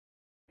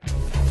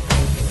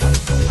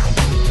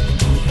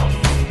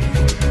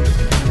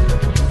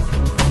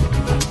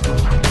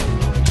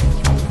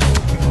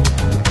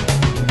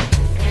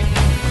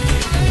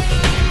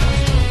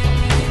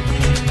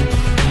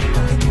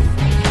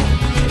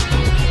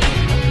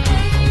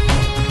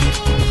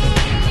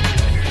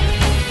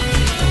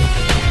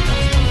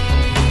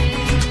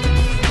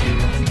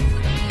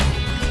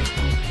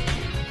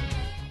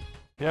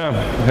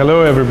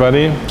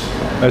everybody.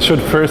 I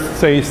should first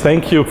say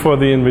thank you for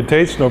the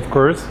invitation, of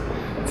course.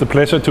 It's a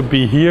pleasure to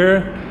be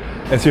here.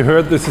 As you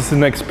heard, this is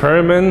an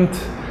experiment.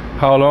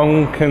 How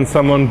long can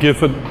someone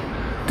give a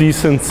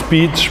decent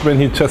speech when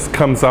he just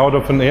comes out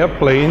of an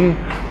airplane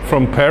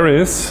from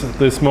Paris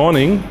this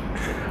morning?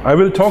 I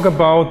will talk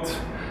about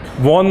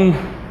one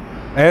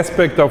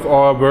aspect of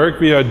our work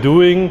we are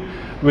doing,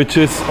 which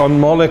is on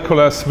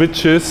molecular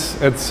switches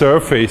at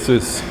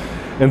surfaces.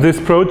 And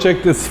this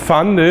project is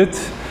funded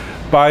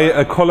by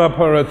a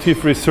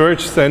collaborative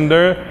research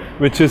center,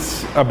 which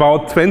is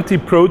about 20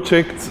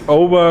 projects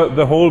over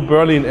the whole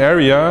Berlin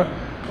area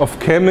of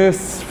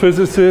chemists,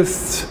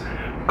 physicists,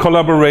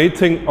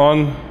 collaborating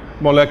on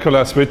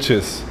molecular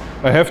switches.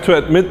 I have to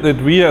admit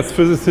that we as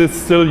physicists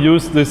still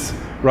use this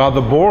rather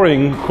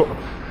boring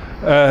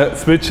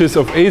switches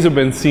of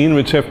azobenzene,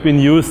 which have been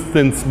used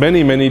since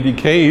many, many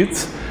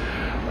decades.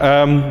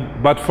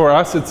 But for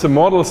us, it's a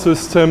model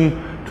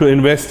system to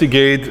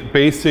investigate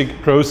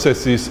basic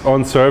processes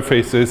on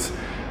surfaces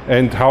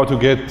and how to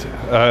get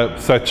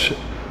such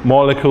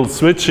molecule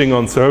switching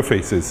on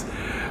surfaces.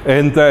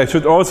 And I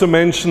should also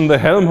mention the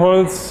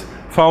Helmholtz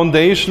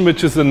Foundation,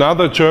 which is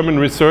another German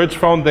research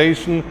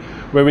foundation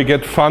where we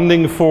get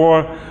funding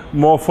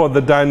more for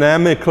the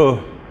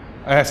dynamical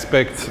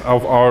aspects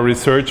of our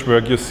research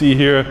work. You see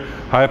here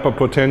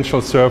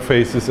hyperpotential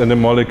surfaces and a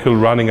molecule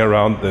running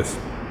around this.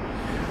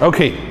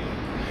 Okay,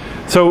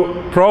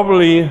 so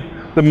probably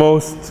the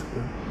most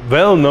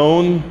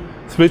well-known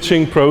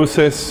switching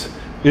process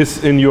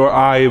is in your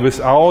eye.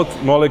 Without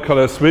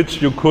molecular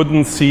switch, you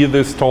couldn't see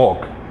this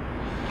talk.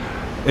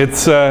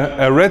 It's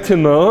a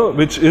retinal,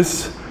 which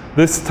is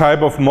this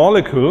type of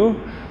molecule,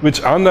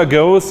 which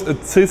undergoes a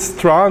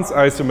cis-trans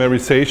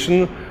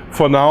isomerization.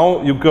 For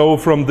now, you go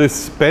from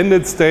this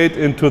bended state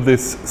into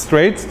this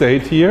straight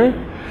state here.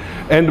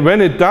 And when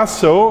it does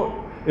so,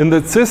 in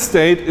the cis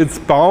state, it's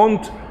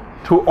bound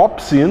to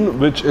opsin,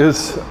 which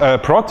is a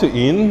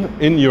protein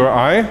in your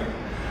eye.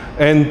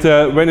 And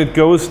when it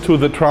goes to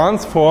the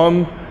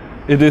transform,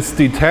 it is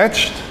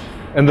detached,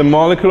 and the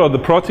molecule or the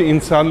protein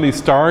suddenly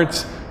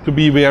starts to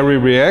be very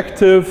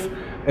reactive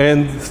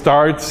and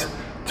starts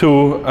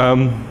to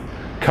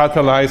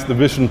catalyze the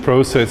vision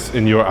process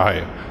in your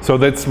eye. So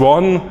that's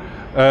one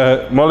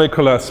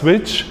molecular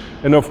switch,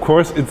 and of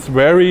course it's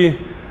very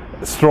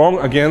strong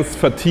against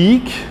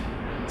fatigue.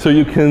 So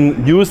you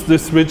can use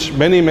this switch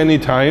many, many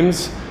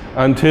times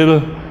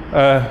until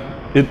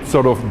it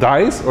sort of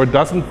dies or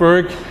doesn't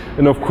work,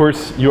 and of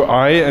course your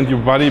eye and your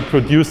body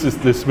produces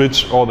this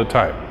switch all the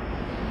time.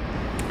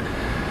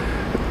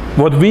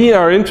 What we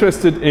are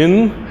interested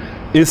in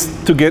is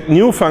to get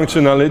new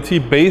functionality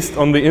based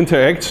on the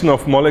interaction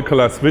of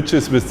molecular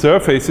switches with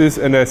surfaces,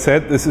 and I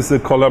said this is a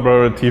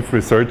collaborative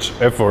research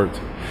effort.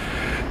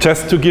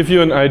 Just to give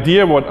you an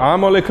idea what are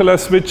molecular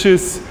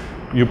switches,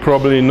 you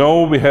probably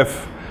know we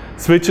have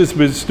switches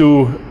which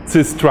do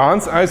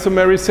cis-trans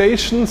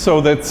isomerization,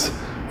 so that's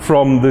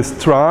from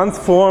this trans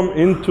form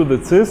into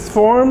the cis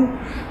form.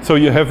 So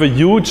you have a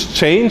huge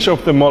change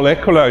of the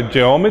molecular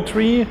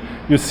geometry.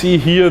 You see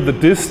here the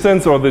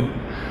distance or the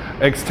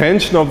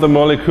extension of the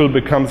molecule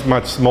becomes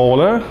much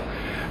smaller.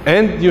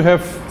 And you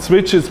have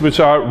switches which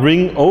are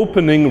ring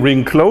opening,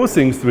 ring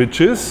closing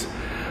switches,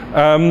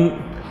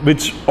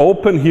 which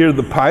open here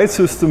the pi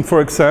system,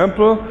 for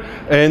example,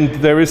 and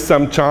there is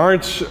some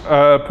charge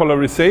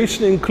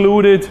polarization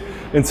included,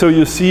 and so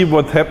you see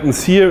what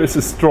happens here is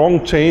a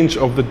strong change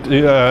of the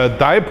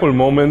dipole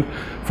moment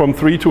from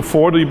 3 to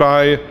 4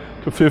 dBi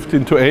to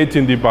 15 to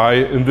 18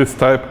 dBi in this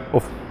type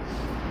of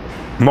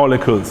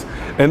molecules.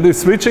 And the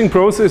switching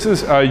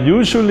processes are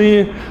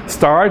usually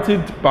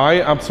started by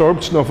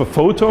absorption of a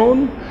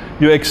photon.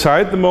 You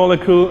excite the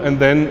molecule and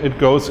then it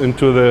goes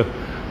into the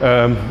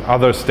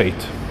other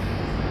state.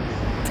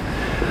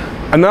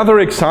 Another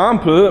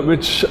example,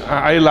 which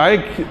I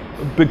like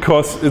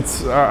because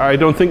it's, I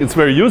don't think it's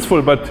very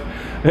useful, but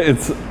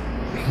it's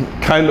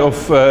kind of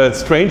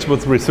strange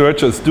what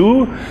researchers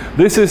do.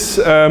 This is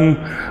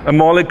a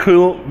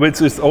molecule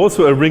which is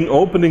also a ring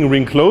opening,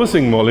 ring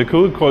closing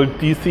molecule called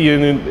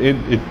diethylene.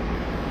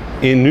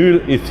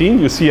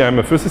 You see I'm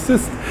a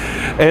physicist.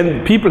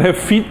 And people have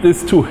fed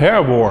this to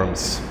hair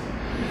worms,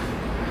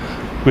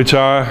 which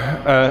are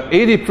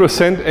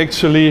 80%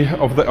 actually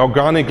of the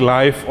organic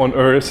life on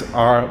Earth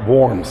are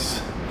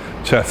worms,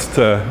 just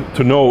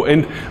to know.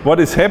 And what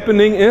is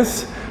happening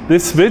is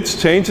this switch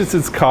changes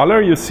its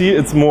color. You see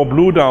it's more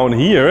blue down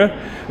here.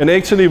 And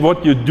actually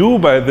what you do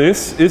by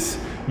this is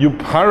you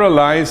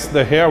paralyze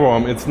the hair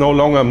worm. It's no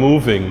longer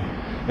moving.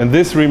 And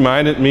this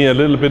reminded me a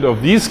little bit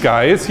of these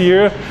guys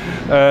here,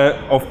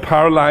 of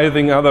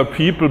paralyzing other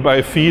people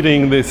by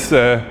feeding this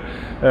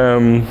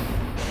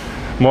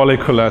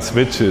molecular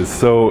switches.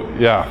 So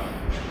yeah,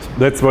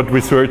 that's what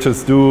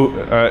researchers do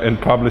and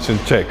publish in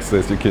checks,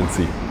 as you can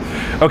see.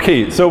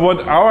 Okay, so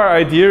what our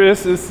idea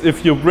is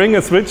if you bring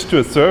a switch to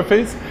a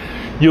surface,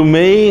 you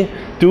may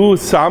do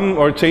some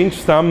or change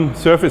some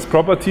surface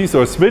properties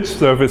or switch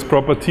surface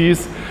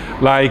properties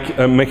like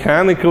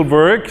mechanical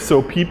work.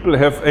 So people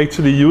have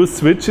actually used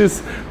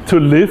switches to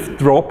lift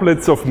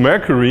droplets of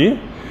mercury.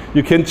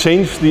 You can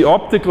change the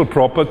optical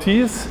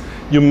properties.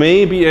 You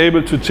may be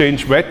able to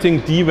change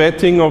wetting,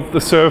 de-wetting of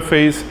the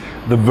surface,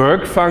 the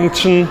work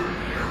function,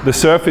 the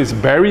surface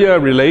barrier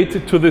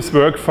related to this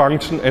work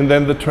function, and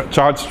then the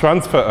charge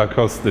transfer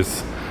across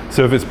this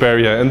surface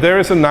barrier. And there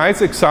is a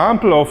nice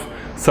example of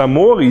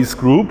Samori's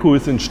group, who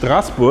is in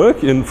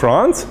Strasbourg in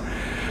France.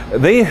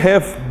 They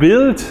have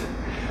built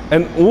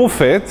an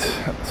OFET,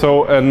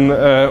 so an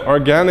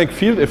organic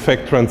field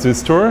effect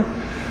transistor.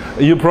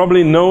 You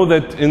probably know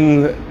that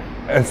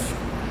as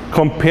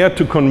compared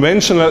to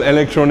conventional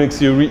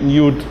electronics,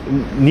 you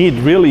need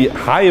really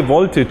high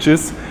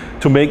voltages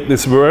to make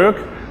this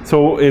work.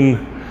 So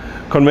in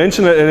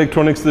conventional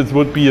electronics, this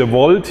would be a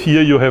volt.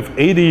 Here you have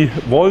 80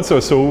 volts or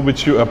so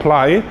which you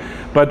apply.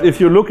 But if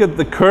you look at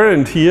the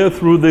current here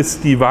through this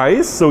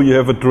device, so you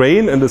have a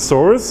drain and a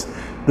source.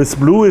 This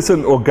blue is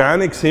an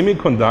organic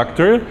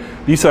semiconductor.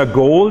 These are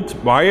gold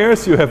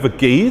wires. You have a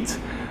gate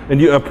and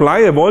you apply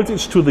a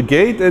voltage to the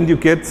gate and you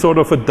get sort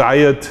of a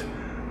diode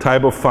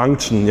type of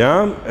function.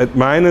 Yeah? At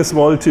minus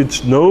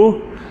voltage,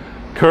 no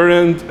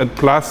current. At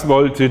plus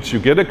voltage, you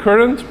get a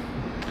current.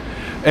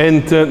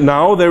 And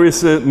now there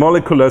is a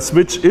molecular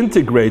switch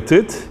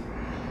integrated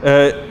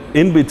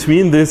in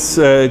between this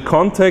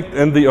contact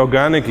and the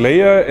organic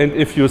layer. And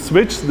if you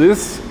switch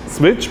this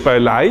switch by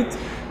light,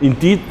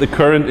 indeed the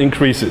current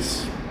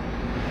increases.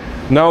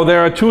 Now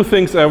there are two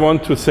things I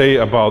want to say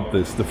about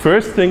this. The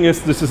first thing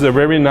is this is a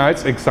very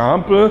nice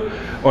example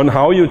on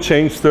how you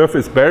change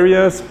surface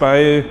barriers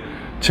by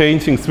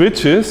changing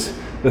switches.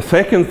 The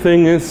second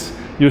thing is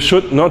you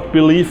should not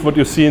believe what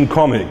you see in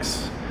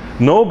comics.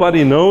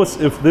 Nobody knows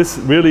if this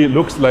really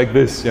looks like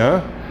this.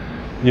 Yeah?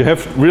 You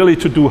have really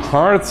to do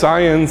hard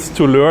science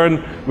to learn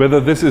whether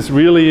this is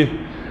really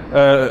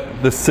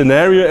the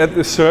scenario at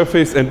the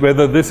surface and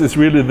whether this is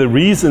really the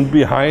reason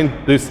behind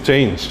this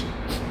change.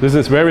 This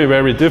is very,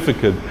 very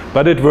difficult,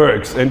 but it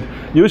works. And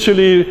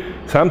usually,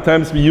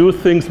 sometimes we use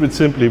things which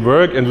simply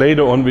work, and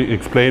later on we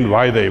explain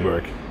why they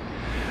work.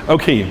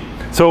 Okay,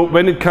 so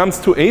when it comes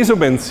to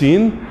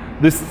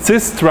azobenzene, this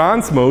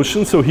cis-trans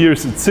motion, so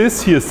here's the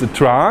cis, here's the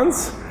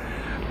trans,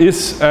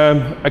 is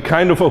a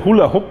kind of a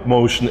hula hoop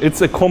motion.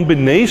 It's a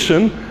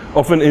combination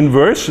of an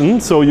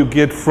inversion, so you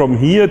get from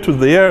here to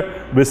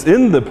there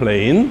within the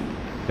plane.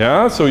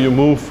 Yeah, so you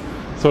move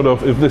sort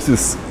of, if this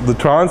is the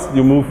trans,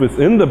 you move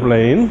within the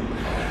plane.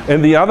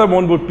 And the other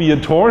one would be a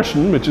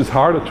torsion, which is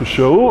harder to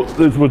show.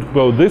 It would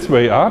go this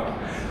way up.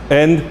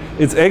 And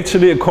it's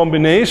actually a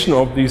combination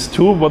of these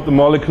two, what the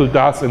molecule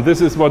does. And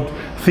this is what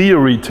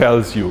theory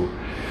tells you.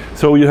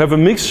 So you have a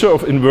mixture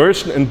of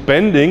inversion and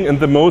bending. And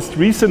the most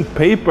recent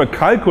paper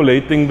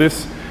calculating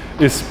this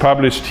is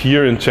published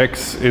here in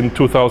Czechs in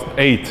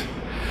 2008.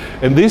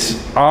 And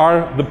these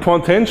are the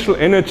potential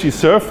energy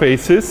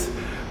surfaces.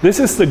 This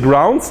is the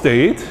ground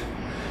state.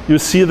 You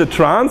see the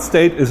trans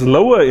state is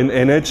lower in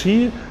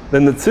energy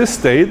than the cis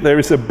state. There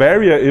is a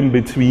barrier in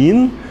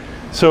between.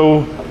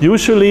 So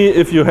usually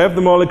if you have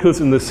the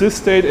molecules in the cis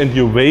state and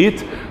you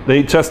wait,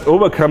 they just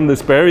overcome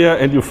this barrier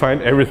and you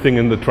find everything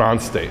in the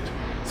trans state.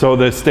 So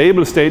the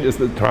stable state is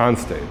the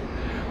trans state.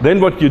 Then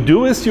what you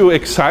do is you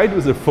excite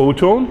with a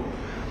photon,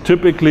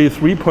 typically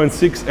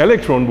 3.6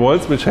 electron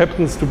volts, which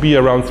happens to be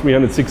around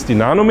 360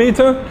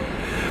 nanometer.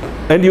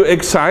 And you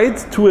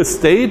excite to a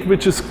state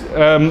which is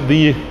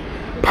the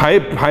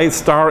pi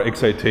star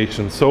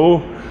excitation.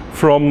 So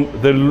from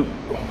the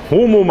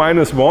HOMO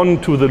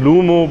 -1 to the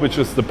LUMO, which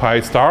is the pi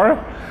star.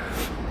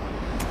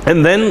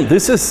 And then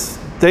this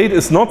state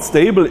is not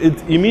stable.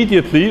 It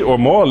immediately, or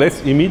more or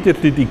less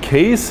immediately,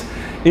 decays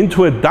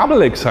into a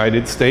double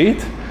excited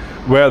state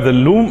where the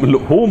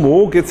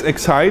HOMO gets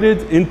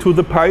excited into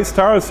the pi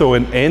star, so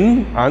an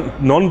N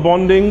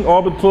non-bonding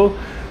orbital,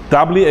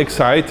 doubly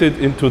excited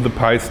into the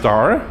pi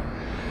star.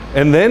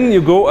 And then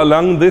you go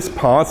along this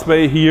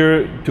pathway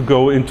here to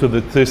go into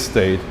the cis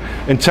state.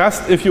 And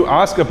just if you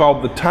ask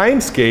about the time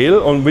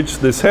scale on which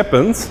this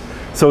happens,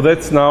 so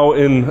that's now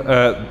in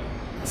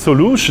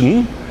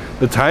solution,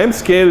 the time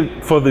scale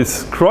for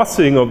this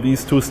crossing of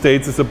these two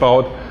states is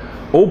about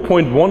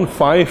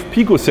 0.15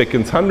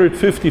 picoseconds,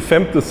 150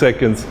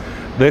 femtoseconds.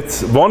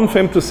 That's 1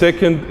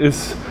 femtosecond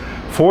is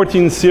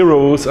 14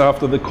 zeros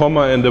after the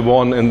comma and the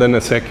 1 and then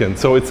a second.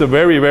 So it's a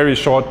very, very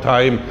short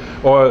time.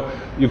 Or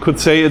you could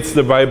say it's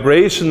the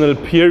vibrational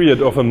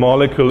period of a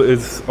molecule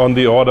is on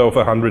the order of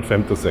 100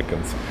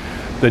 femtoseconds,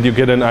 that you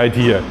get an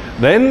idea.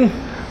 Then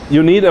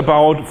you need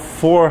about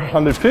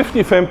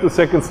 450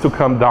 femtoseconds to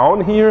come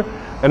down here,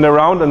 and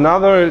around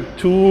another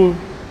 2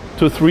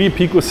 to 3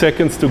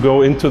 picoseconds to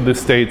go into the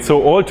state.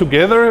 So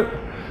altogether,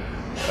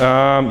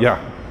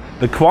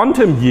 the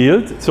quantum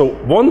yield, so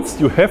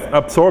once you have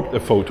absorbed a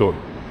photon,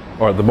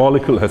 or the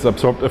molecule has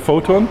absorbed a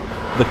photon,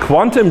 the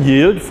quantum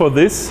yield for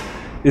this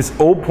is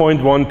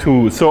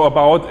 0.12. So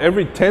about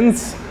every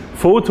 10th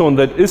photon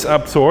that is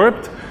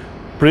absorbed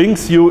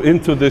brings you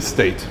into this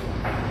state.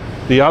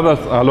 The others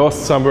are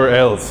lost somewhere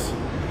else.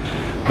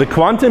 The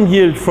quantum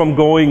yield from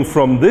going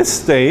from this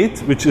state,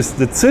 which is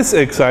the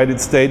cis-excited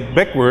state,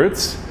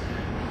 backwards,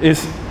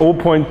 is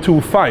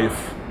 0.25.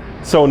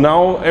 So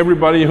now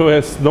everybody who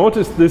has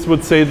noticed this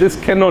would say this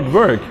cannot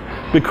work,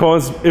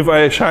 because if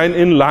I shine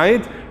in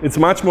light, it's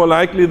much more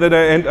likely that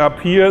I end up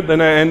here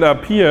than I end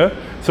up here,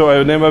 so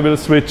I never will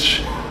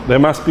switch. There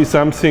must be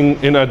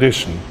something in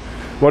addition.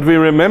 What we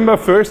remember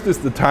first is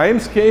the time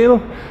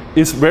scale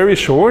is very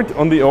short,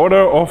 on the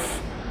order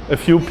of a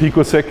few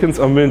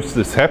picoseconds on which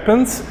this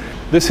happens.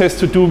 This has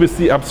to do with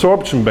the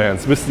absorption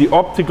bands, with the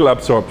optical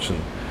absorption.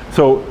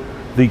 So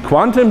the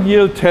quantum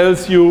yield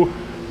tells you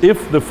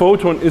if the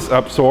photon is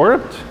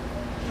absorbed,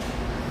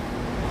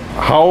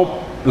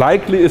 how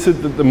likely is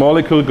it that the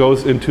molecule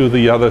goes into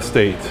the other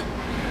state.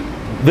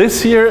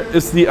 This here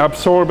is the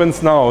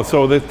absorbance now,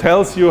 so that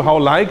tells you how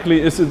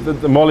likely is it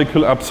that the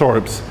molecule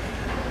absorbs.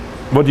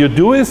 What you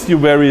do is you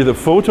vary the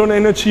photon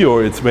energy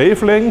or its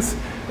wavelengths,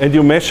 and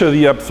you measure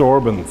the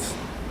absorbance.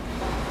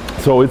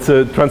 So it's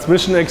a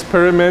transmission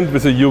experiment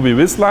with a UV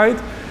vis light,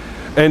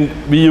 and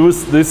we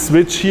use this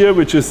switch here,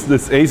 which is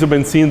this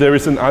azobenzene. There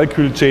is an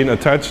alkyl chain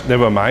attached,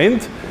 never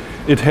mind.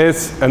 It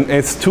has an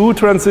S2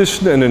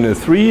 transition and an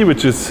S3,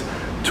 which is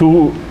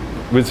two,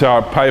 which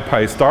are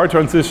pi-pi star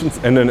transitions,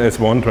 and an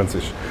S1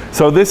 transition.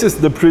 So this is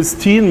the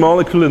pristine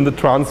molecule in the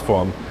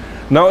transform.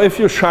 Now if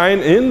you shine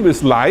in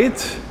with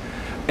light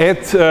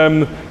at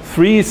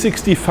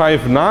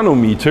 365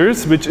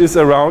 nanometers, which is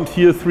around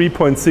here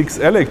 3.6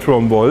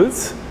 electron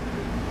volts,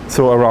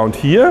 so around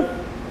here,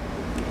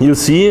 you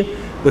see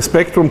the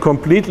spectrum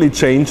completely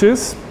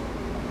changes.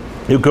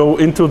 You go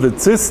into the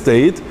cis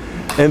state,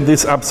 and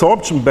this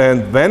absorption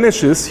band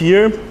vanishes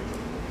here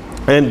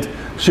and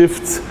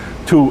shifts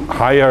to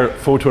higher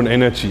photon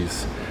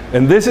energies.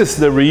 And this is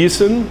the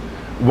reason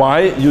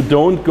why you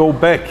don't go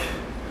back,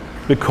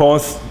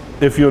 because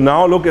if you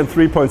now look at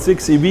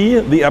 3.6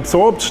 eV, the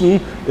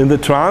absorption in the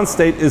trans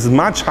state is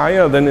much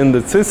higher than in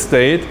the cis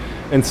state,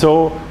 and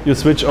so you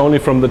switch only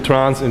from the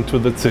trans into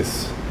the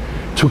cis.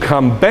 To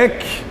come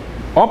back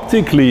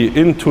optically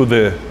into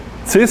the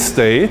cis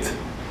state,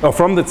 or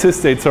from the cis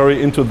state,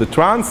 sorry, into the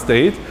trans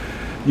state,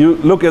 you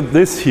look at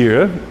this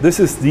here. This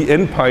is the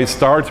n-pi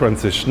star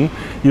transition.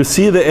 You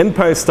see the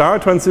n-pi star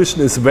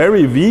transition is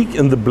very weak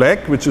in the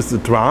black, which is the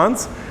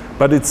trans,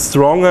 but it's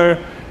stronger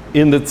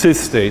in the cis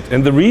state.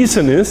 And the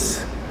reason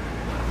is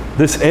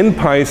this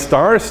n-pi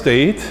star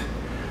state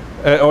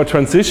or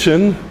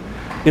transition,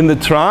 in the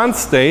trans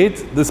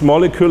state, this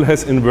molecule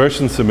has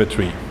inversion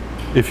symmetry,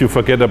 if you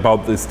forget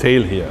about this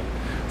tail here.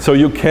 So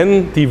you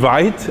can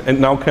divide, and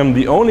now come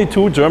the only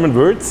two German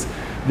words,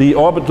 the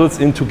orbitals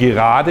into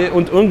gerade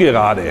und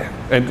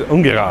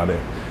ungerade.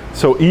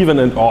 So even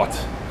and odd,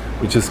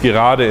 which is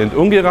gerade and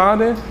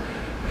ungerade.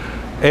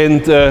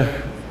 And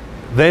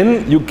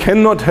then you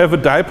cannot have a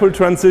dipole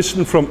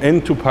transition from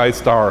n to pi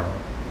star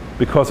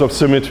because of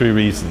symmetry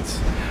reasons.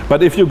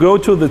 But if you go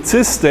to the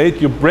cis state,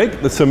 you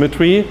break the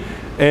symmetry,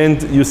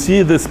 and you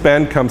see this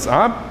band comes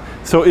up.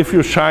 So if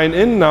you shine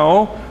in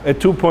now at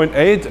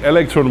 2.8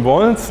 electron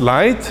volts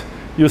light,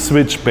 you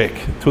switch back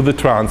to the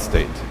trans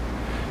state.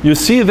 You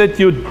see that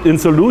you, in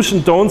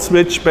solution, don't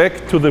switch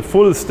back to the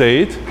full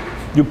state.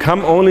 You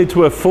come only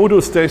to a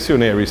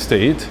photostationary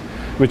state,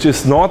 which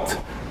is not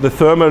the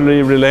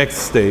thermally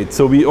relaxed state.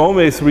 So we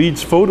always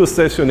reach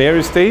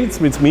photostationary states,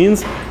 which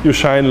means you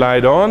shine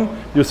light on,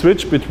 you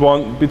switch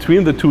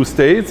between the two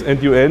states,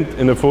 and you end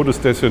in a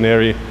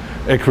photostationary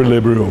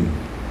equilibrium.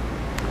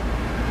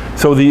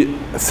 So the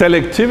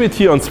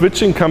selectivity on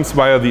switching comes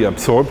via the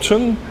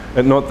absorption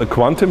and not the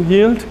quantum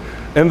yield.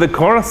 And the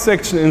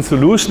cross-section in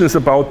solution is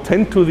about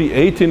 10 to the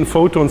 18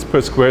 photons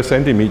per square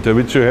centimeter,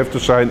 which you have to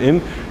shine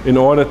in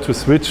order to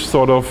switch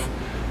sort of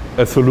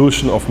a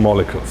solution of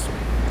molecules.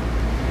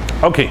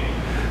 Okay,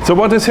 so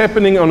what is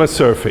happening on a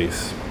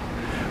surface?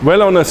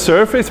 Well, on a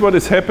surface, what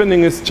is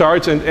happening is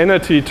charge and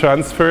energy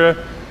transfer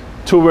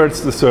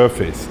towards the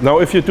surface. Now,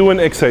 if you do an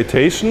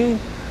excitation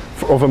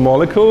of a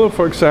molecule,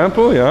 for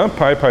example, yeah,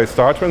 pi-pi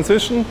star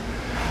transition,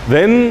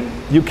 then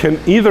you can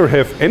either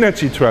have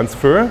energy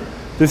transfer.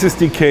 This is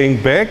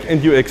decaying back,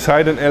 and you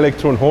excite an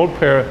electron-hole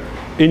pair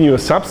in your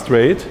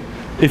substrate.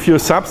 If your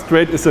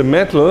substrate is a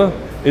metal,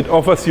 it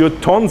offers you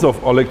tons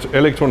of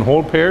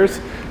electron-hole pairs,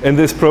 and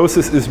this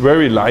process is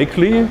very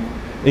likely.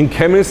 In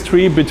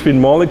chemistry, between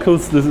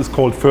molecules, this is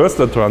called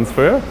Förster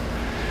transfer.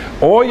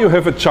 Or you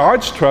have a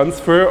charge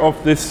transfer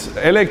of this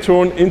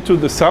electron into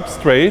the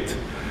substrate,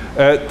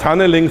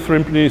 tunneling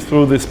simply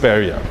through this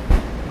barrier.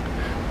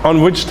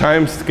 On which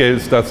time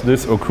scales does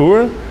this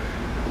occur?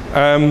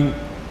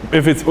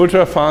 If it's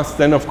ultra fast,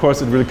 then of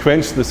course it will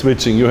quench the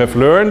switching. You have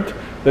learned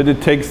that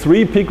it takes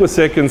 3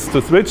 picoseconds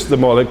to switch the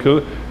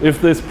molecule.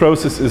 If this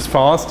process is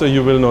faster,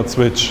 you will not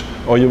switch,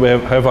 or you will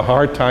have a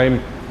hard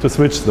time to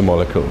switch the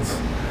molecules.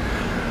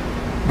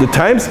 The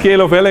time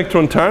scale of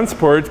electron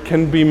transport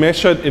can be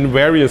measured in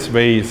various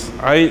ways.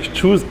 I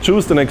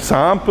choose an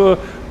example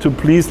to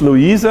please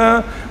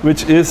Louisa,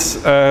 which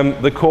is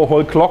the core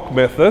hole clock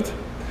method.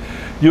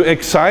 You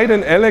excite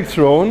an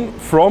electron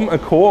from a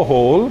core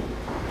hole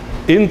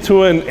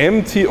into an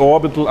empty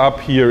orbital up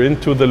here,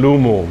 into the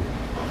LUMO.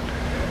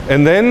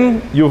 And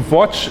then you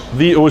watch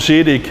the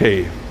Auger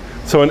decay.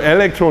 So an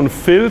electron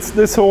fills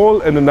this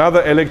hole and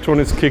another electron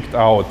is kicked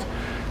out.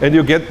 And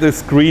you get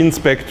this green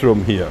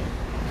spectrum here.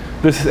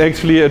 This is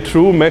actually a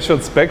true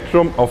measured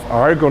spectrum of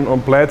argon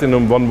on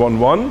platinum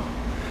 111.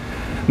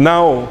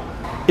 Now,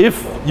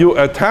 if you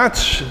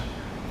attach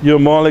your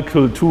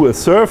molecule to a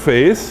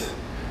surface,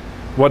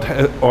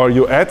 or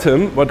your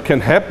atom, what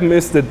can happen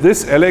is that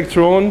this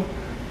electron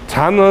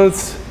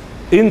tunnels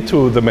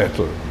into the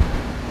metal.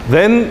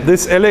 Then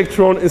this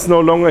electron is no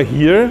longer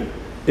here.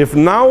 If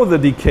now the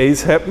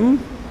decays happen,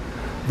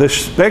 the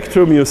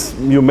spectrum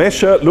you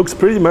measure looks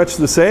pretty much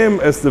the same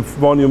as the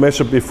one you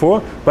measured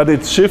before, but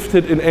it's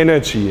shifted in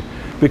energy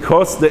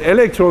because the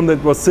electron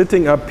that was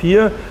sitting up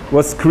here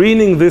was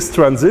screening this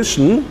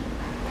transition,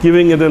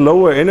 giving it a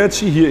lower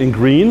energy here in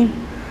green,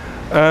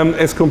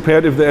 as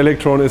compared if the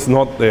electron is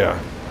not there.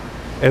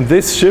 And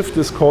this shift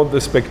is called the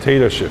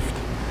spectator shift.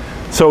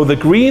 So the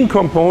green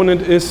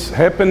component is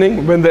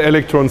happening when the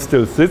electron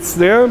still sits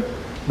there.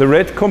 The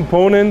red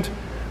component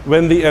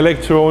when the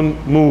electron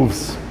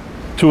moves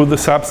to the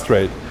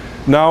substrate.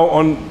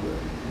 Now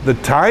the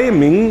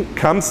timing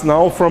comes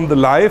now from the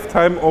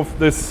lifetime of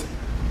this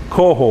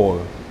core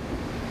hole.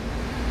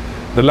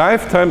 The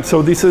lifetime,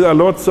 so these are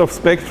lots of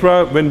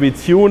spectra when we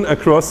tune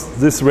across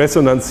this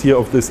resonance here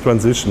of this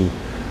transition.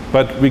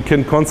 But we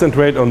can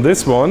concentrate on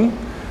this one.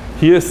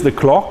 Here's the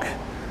clock.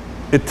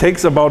 It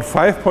takes about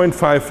 5.5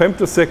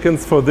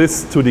 femtoseconds for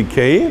this to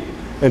decay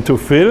and to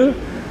fill.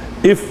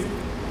 If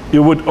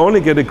you would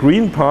only get a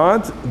green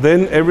part,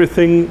 then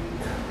everything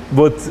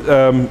would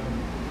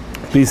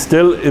be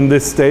still in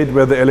this state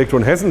where the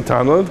electron hasn't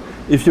tunneled.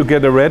 If you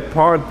get a red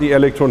part, the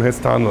electron has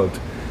tunneled.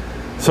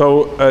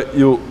 So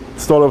you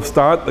sort of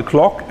start the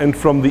clock, and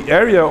from the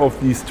area of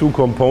these two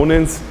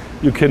components,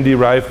 you can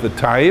derive the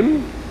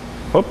time,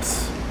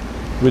 oops,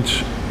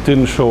 which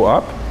didn't show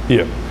up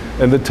here.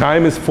 And the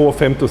time is 4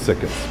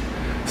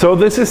 femtoseconds. So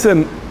this is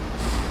an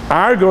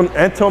argon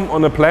atom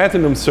on a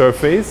platinum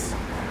surface.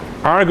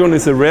 Argon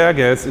is a rare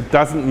gas. It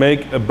doesn't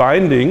make a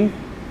binding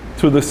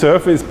to the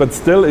surface, but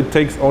still it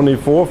takes only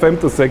 4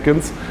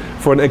 femtoseconds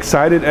for an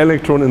excited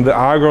electron in the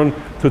argon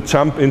to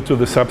jump into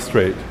the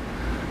substrate.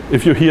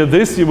 If you hear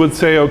this, you would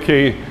say,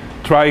 okay,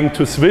 trying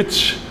to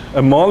switch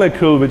a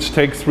molecule which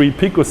takes 3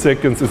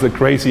 picoseconds is a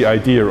crazy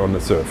idea on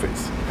the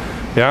surface.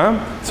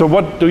 Yeah? So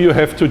what do you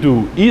have to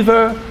do?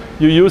 Either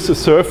you use a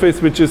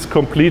surface which is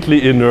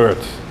completely inert,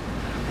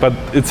 but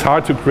it's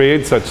hard to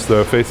create such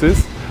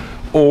surfaces,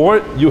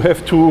 or you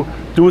have to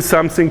do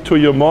something to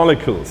your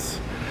molecules.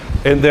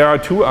 And there are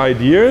two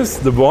ideas.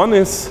 The one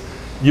is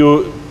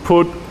you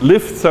put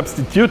lift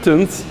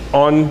substitutants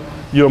on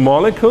your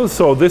molecules.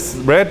 So this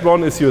red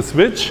one is your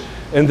switch,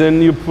 and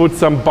then you put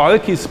some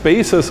bulky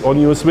spacers on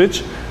your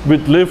switch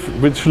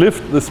which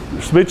lift the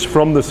switch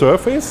from the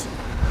surface.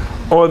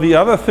 Or the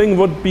other thing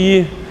would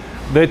be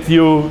that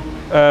you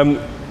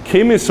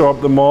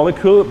chemisorb the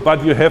molecule,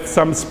 but you have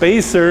some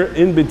spacer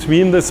in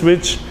between the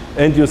switch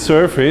and your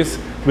surface,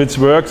 which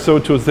works, so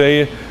to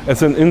say,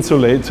 as an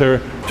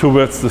insulator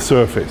towards the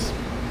surface.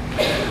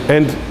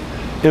 And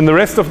in the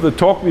rest of the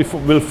talk, we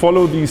will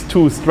follow these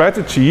two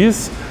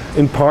strategies.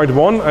 In part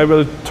 1, I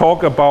will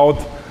talk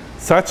about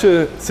such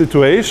a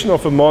situation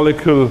of a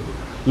molecule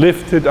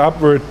lifted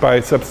upward by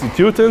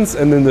substitutants,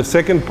 and in the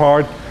second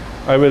part,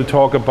 I will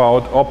talk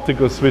about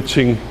optical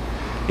switching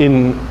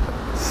in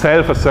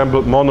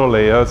self-assembled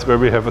monolayers, where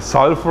we have a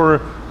sulfur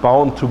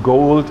bound to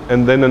gold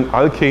and then an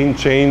alkane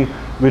chain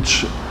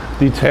which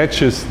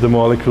detaches the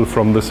molecule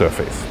from the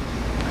surface.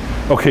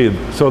 Okay,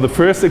 so the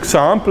first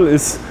example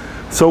is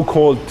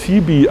so-called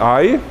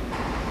TBI.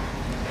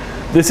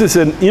 This is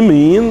an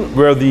imine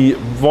where the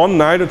one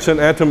nitrogen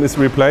atom is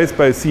replaced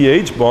by a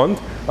CH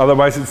bond,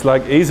 otherwise it's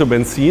like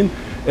azobenzene,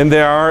 and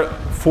there are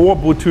 4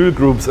 butyl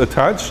groups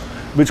attached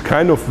which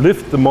kind of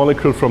lift the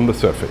molecule from the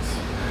surface.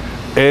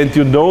 And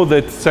you know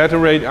that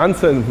saturated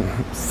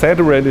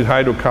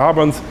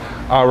hydrocarbons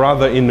are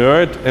rather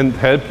inert and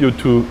help you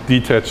to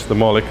detach the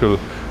molecule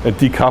and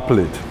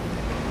decouple it.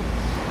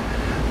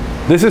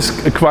 This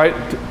is a quite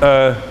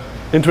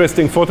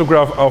interesting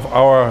photograph of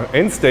our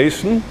end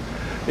station.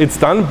 It's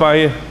done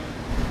by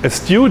a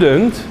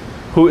student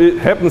who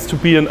happens to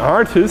be an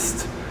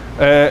artist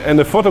and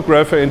a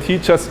photographer, and he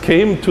just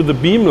came to the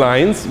beam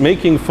lines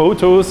making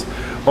photos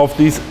of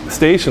these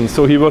stations.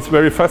 So he was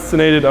very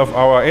fascinated of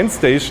our end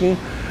station,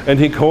 and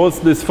he calls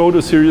this photo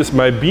series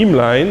My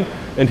Beamline,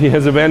 and he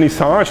has a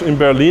vernissage in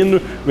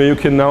Berlin where you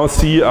can now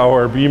see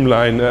our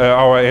beamline,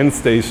 our end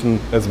station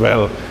as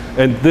well.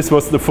 And this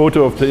was the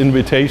photo of the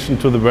invitation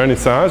to the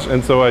vernissage,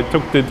 and so I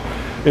took it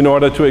in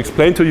order to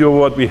explain to you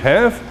what we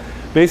have.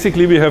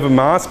 Basically, we have a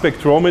mass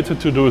spectrometer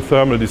to do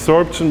thermal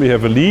desorption, we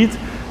have a lead,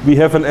 we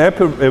have an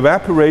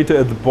evaporator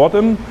at the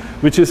bottom,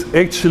 which is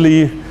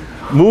actually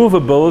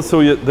movable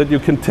so that you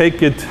can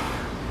take it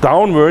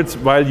downwards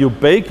while you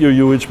bake your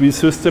UHV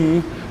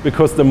system,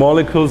 because the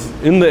molecules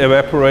in the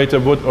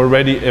evaporator would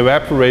already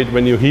evaporate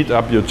when you heat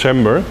up your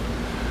chamber.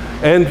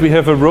 And we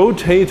have a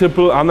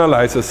rotatable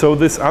analyzer. So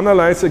this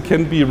analyzer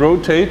can be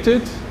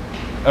rotated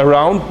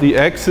around the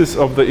axis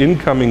of the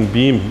incoming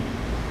beam,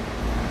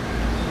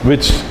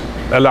 which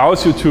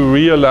allows you to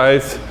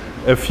realize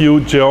a few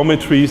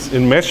geometries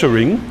in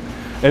measuring.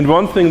 And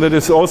one thing that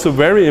is also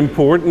very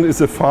important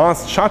is a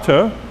fast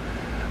shutter,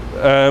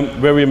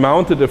 where we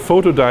mounted a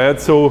photodiode.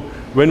 So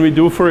when we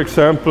do, for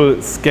example,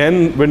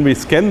 when we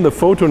scan the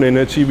photon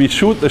energy, we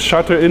shoot the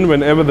shutter in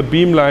whenever the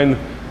beamline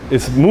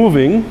is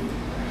moving,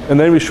 and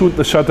then we shoot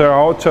the shutter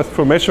out just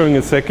for measuring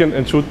a second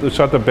and shoot the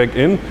shutter back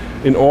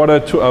in order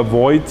to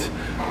avoid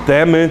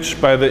damage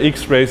by the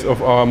X-rays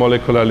of our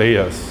molecular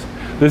layers.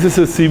 This is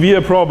a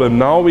severe problem.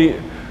 Now we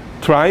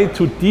try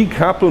to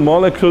decouple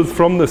molecules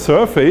from the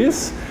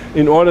surface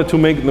in order to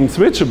make them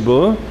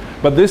switchable,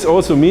 but this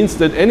also means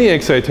that any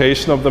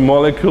excitation of the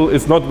molecule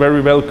is not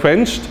very well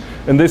quenched,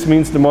 and this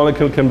means the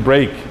molecule can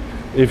break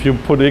if you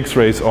put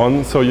X-rays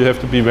on, so you have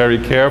to be very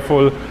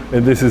careful,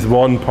 and this is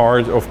one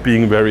part of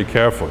being very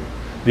careful.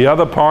 The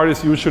other part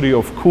is usually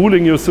of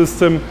cooling your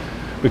system,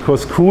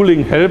 because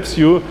cooling helps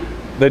you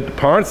that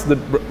parts that,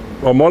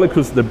 or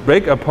molecules that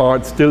break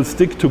apart still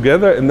stick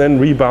together and then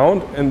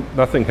rebound and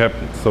nothing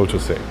happens, so to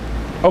say.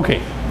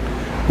 Okay,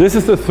 this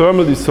is the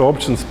thermal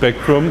desorption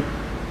spectrum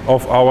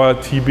of our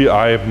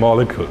TBI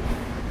molecule.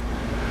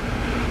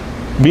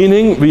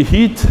 Meaning we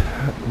heat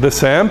the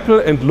sample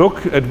and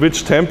look at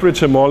which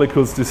temperature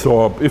molecules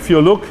desorb. If you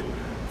look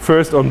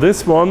first on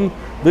this one,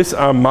 these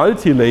are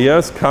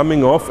multi-layers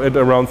coming off at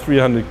around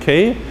 300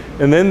 K,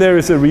 and then there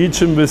is a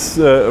region with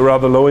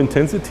rather low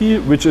intensity,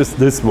 which is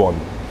this one.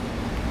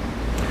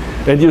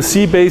 And you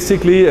see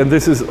basically, and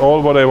this is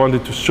all what I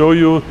wanted to show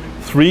you,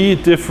 3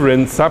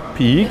 different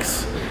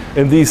sub-peaks,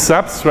 and these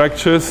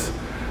substructures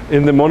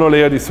in the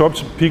monolayer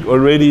desorption peak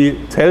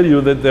already tell you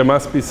that there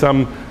must be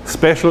some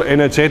special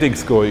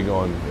energetics going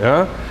on.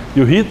 Yeah?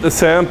 You heat the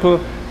sample,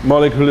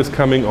 molecule is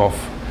coming off.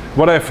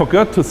 What I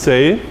forgot to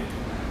say,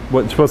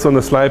 which was on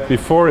the slide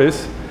before,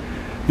 is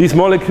these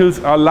molecules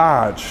are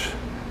large.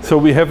 So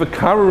we have a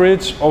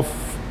coverage of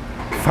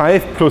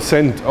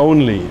 5%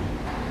 only.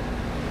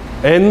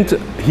 And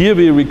here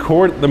we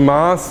record the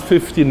mass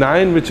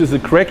 59, which is a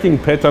cracking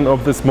pattern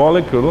of this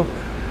molecule.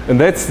 And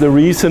that's the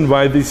reason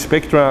why these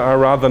spectra are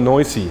rather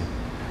noisy.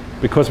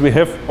 Because we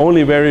have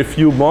only very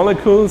few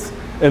molecules,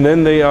 and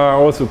then they are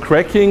also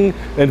cracking,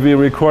 and we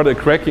record a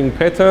cracking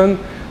pattern.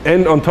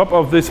 And on top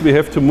of this, we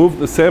have to move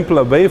the sample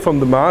away from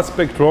the mass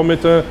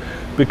spectrometer,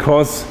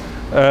 because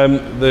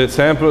the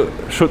sample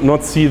should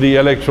not see the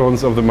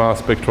electrons of the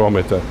mass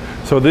spectrometer.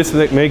 So this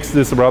makes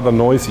this rather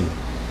noisy.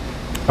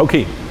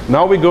 Okay,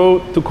 now we go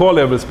to core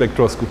level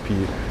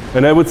spectroscopy.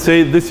 And I would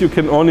say this you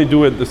can only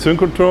do at the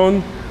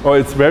synchrotron, or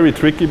it's very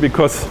tricky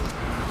because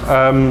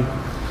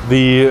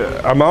the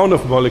amount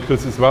of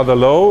molecules is rather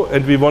low,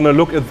 and we want to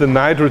look at the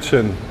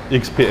nitrogen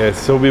XPS.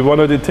 So we want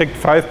to detect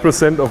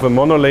 5% of a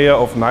monolayer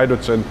of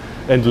nitrogen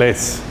and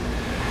less.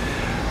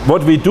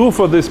 What we do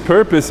for this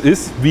purpose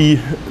is we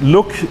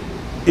look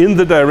in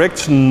the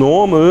direction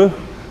normal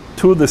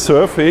to the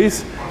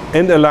surface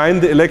and align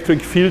the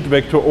electric field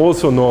vector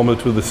also normal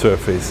to the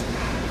surface.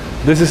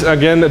 This is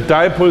again a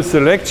dipole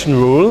selection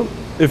rule.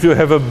 If you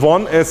have a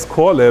 1s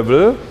core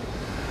level,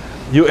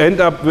 you end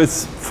up with,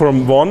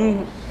 from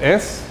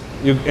 1s,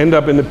 you end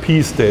up in a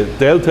p state,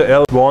 delta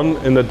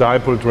L1 in a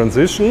dipole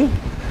transition.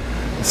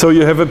 So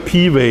you have a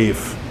p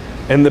wave.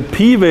 And the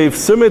p wave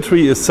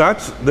symmetry is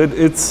such that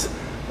it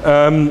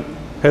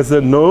has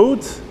a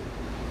node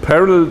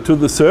parallel to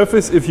the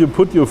surface if you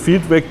put your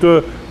field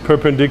vector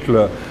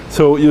perpendicular.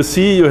 So you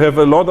see you have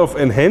a lot of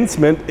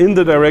enhancement in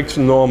the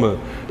direction normal.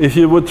 If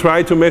you would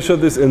try to measure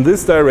this in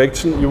this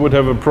direction, you would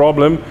have a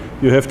problem.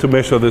 You have to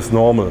measure this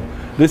normal.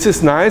 This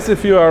is nice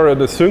if you are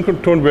at a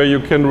synchrotron where you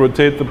can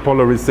rotate the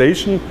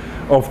polarization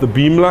of the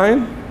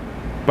beamline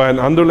by an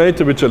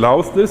undulator, which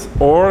allows this,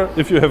 or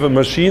if you have a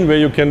machine where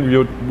you can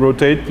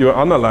rotate your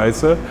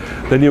analyzer,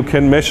 then you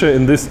can measure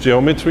in this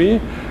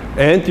geometry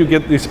and you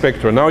get these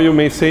spectra. Now you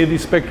may say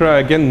these spectra are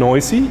again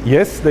noisy.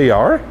 Yes, they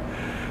are.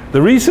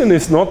 The reason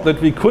is not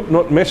that we could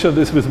not measure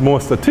this with more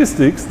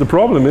statistics. The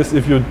problem is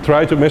if you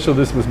try to measure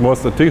this with more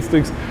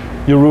statistics,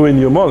 you ruin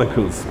your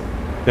molecules.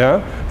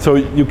 Yeah? So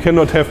you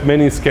cannot have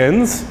many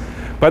scans,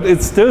 but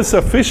it's still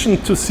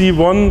sufficient to see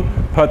one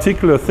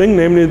particular thing,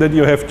 namely that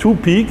you have 2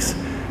 peaks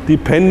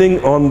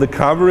depending on the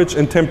coverage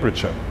and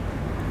temperature.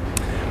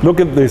 Look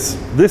at this.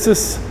 This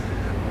is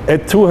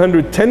at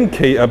 210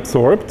 K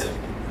absorbed,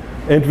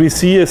 and we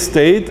see a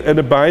state at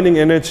a binding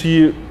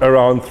energy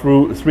around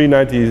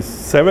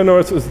 397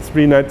 or so,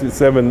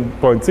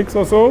 397.6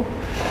 or so.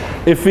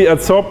 If we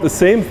absorb the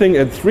same thing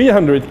at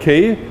 300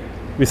 K,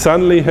 we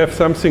suddenly have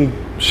something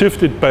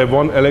shifted by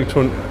 1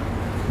 electron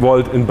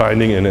volt in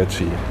binding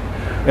energy.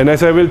 And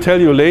as I will tell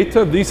you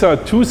later, these are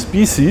 2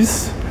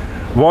 species.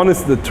 One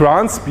is the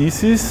trans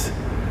species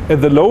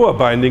at the lower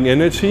binding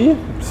energy.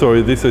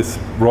 Sorry, this is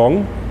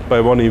wrong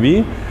by 1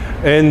 eV.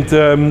 And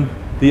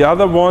the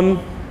other one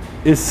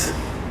is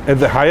at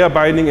the higher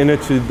binding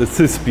energy, the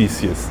cis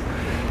species.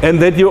 And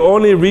that you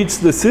only reach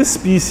the cis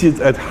species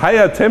at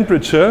higher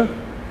temperature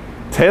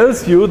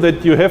tells you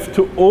that you have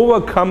to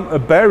overcome a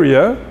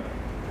barrier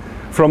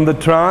from the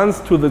trans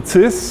to the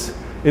cis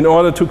in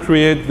order to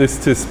create this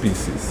cis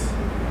species.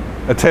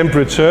 A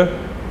temperature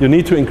You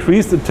need to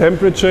increase the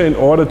temperature in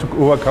order to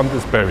overcome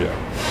this barrier.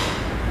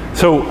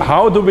 So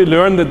how do we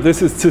learn that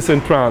this is cis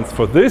and trans?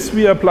 For this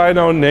we apply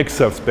now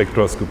Nexa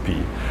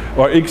spectroscopy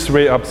or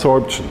X-ray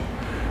absorption.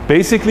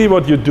 Basically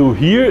what you do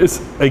here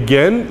is,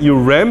 again, you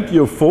ramp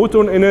your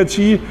photon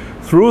energy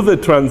through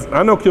the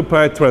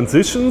unoccupied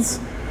transitions,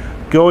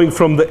 going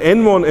from the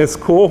N1s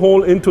core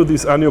hole into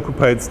these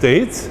unoccupied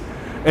states.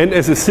 And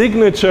as a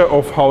signature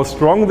of how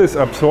strong this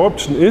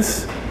absorption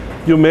is,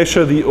 you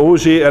measure the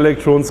Auger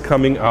electrons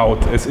coming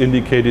out, as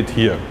indicated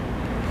here.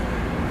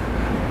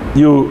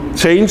 You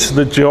change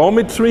the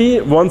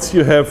geometry once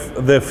you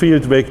have the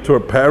field vector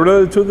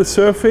parallel to the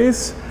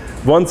surface,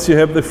 once you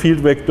have the field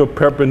vector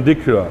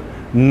perpendicular.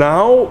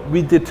 Now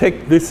we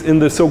detect this in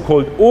the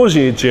so-called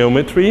Auger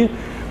geometry,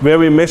 where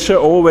we measure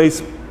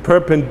always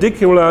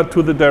perpendicular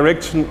to the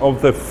direction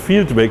of the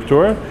field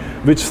vector,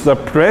 which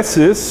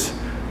suppresses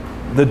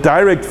the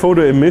direct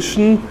photo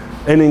emission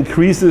and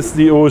increases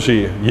the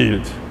Auger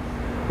yield,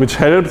 which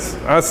helps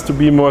us to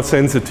be more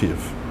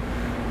sensitive.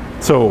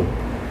 So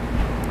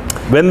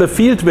when the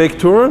field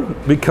vector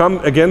become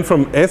again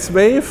from S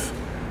wave,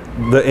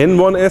 the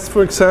N1S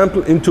for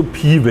example, into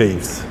P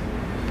waves,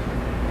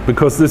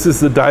 because this is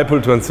the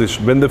dipole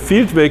transition. When the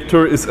field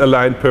vector is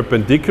aligned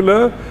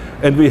perpendicular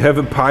and we have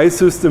a pi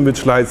system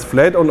which lies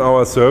flat on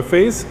our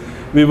surface,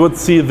 we would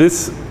see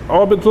this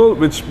orbital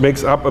which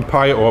makes up a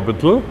pi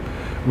orbital.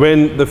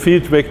 When the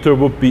field vector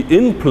would be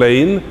in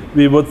plane,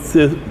 we would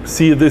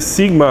see this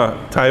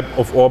sigma type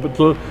of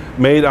orbital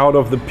made out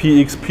of the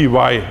px, py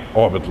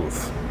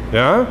orbitals.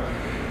 Yeah?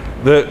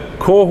 The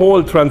core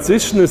hole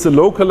transition is a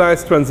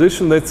localized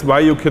transition. That's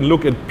why you can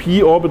look at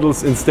p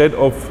orbitals instead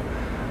of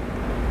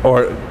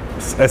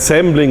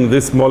assembling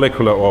these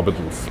molecular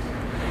orbitals.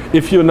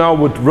 If you now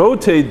would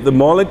rotate the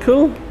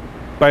molecule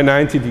by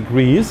 90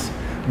 degrees,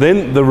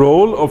 then the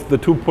role of the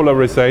two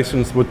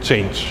polarizations would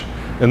change.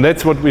 And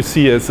that's what we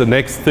see as the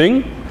next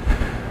thing.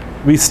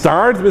 We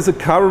start with a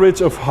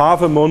coverage of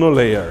half a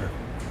monolayer.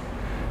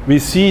 We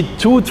see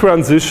two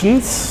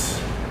transitions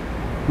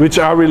which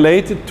are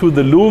related to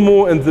the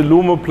LUMO and the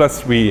LUMO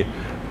plus 3.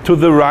 To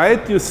the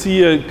right you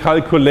see a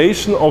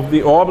calculation of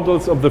the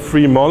orbitals of the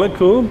free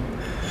molecule.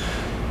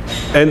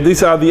 And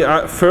these are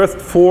the first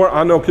 4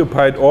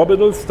 unoccupied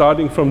orbitals,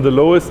 starting from the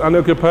lowest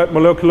unoccupied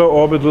molecular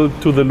orbital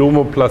to the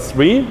LUMO plus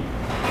 3.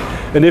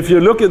 And if you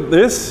look at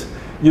this,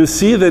 you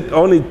see that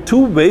only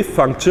 2 wave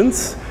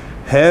functions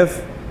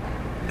have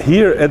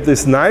here at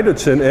this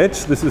nitrogen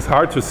edge, this is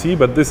hard to see,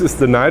 but this is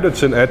the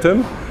nitrogen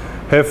atom,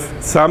 have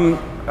some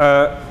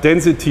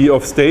density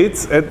of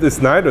states at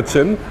this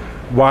nitrogen,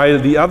 while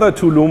the other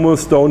 2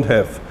 LUMOs don't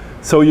have.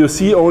 So you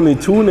see only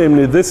 2,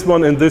 namely this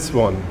one and this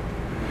one.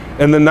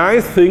 And the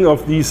nice thing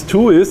of these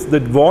 2 is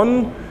that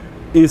one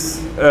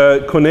is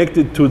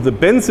connected to the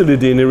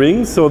benzylidene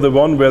ring, so the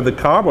one where the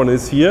carbon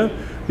is here.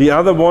 The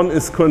other one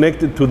is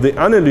connected to the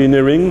aniline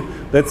ring,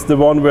 that's the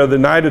one where the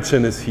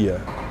nitrogen is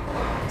here.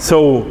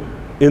 So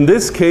in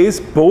this case,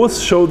 both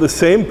show the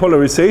same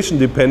polarization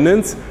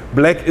dependence.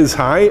 Black is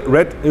high,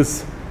 red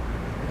is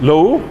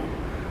low.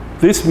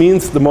 This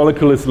means the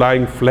molecule is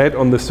lying flat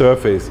on the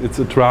surface. It's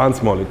a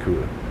trans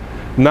molecule.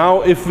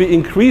 Now if we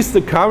increase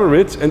the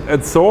coverage and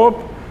absorb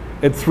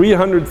at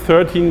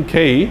 313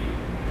 K,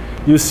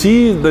 you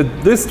see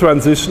that this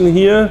transition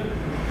here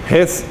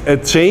has a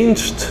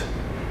changed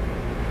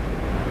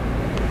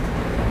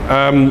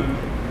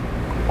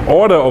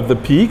order of the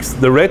peaks.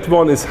 The red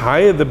one is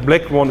high, the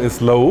black one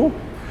is low,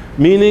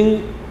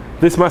 meaning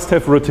this must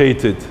have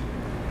rotated.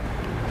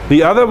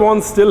 The other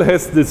one still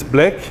has this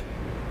black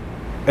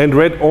and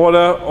red order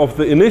of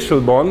the initial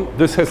one.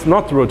 This has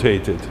not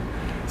rotated.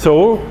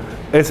 So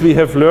as we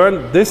have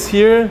learned, this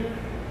here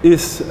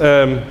is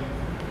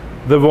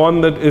the one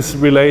that is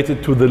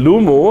related to the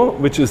LUMO,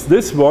 which is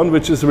this one,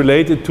 which is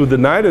related to the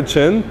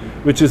nitrogen,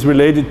 which is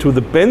related to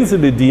the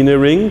benzylidene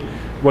ring.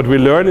 What we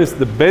learn is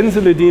the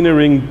benzylidene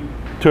ring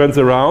turns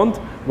around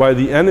while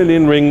the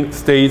aniline ring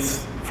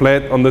stays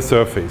flat on the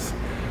surface.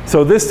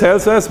 So this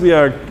tells us we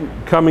are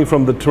coming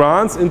from the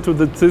trans into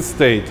the cis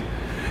state.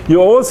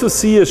 You also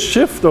see a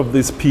shift of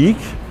this peak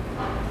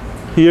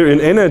here in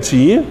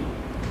energy,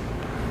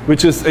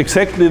 which is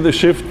exactly the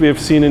shift we have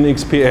seen in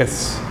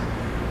XPS.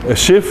 A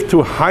shift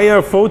to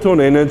higher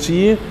photon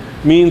energy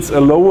means a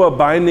lower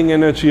binding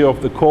energy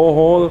of the core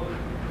hole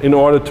in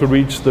order to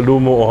reach the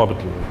LUMO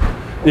orbital.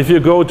 If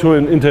you go to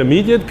an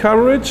intermediate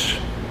coverage,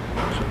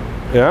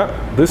 yeah,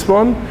 this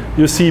one,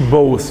 you see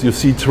both. You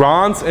see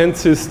trans and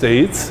cis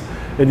states,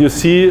 and you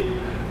see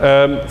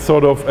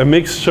sort of a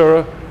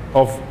mixture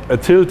of a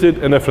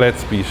tilted and a flat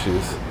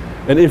species.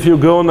 And if you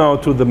go now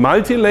to the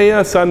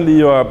multi-layer, suddenly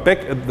you are back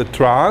at the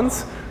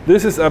trans.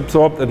 This is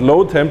absorbed at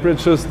low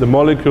temperatures, the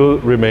molecule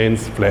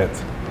remains flat.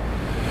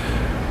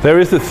 There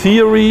is a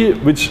theory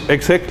which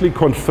exactly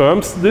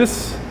confirms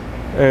this,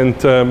 and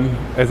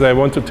as I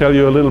want to tell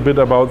you a little bit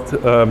about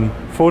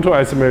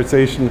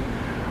photoisomerization,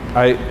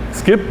 I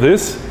skip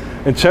this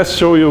and just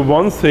show you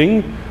one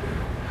thing.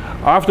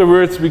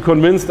 Afterwards, we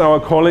convinced our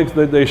colleagues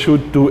that they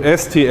should do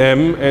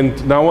STM,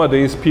 and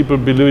nowadays people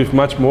believe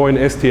much more in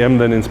STM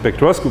than in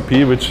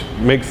spectroscopy, which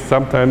makes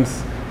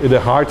sometimes it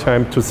a hard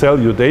time to sell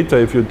you data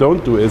if you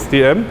don't do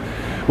STM.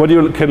 What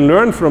you can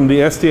learn from the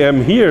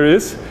STM here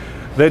is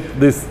that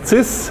this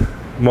cis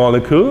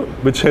molecule,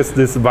 which has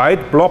this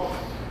white blob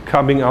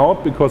coming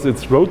out because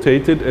it's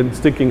rotated and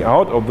sticking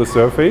out of the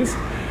surface,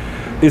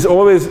 is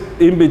always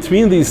in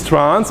between these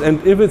strands,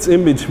 and if it's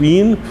in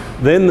between,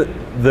 then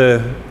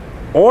the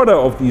order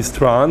of these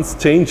strands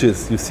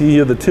changes. You see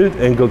here the tilt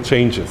angle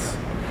changes.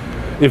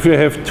 If you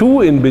have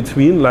two in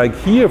between, like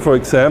here for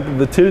example,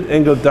 the tilt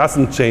angle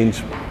doesn't change,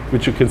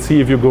 which you can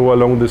see if you go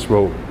along this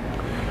row.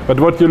 But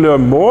what you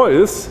learn more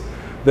is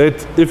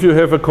that if you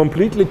have a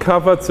completely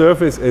covered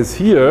surface as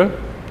here,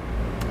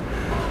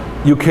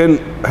 you can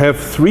have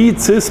 3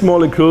 cis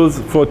molecules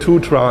for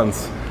 2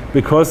 trans,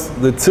 because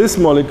the cis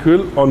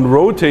molecule on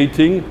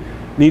rotating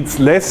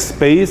needs less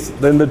space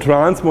than the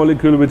trans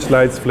molecule which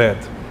lies flat.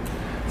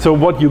 So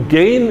what you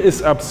gain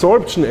is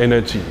absorption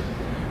energy.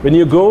 When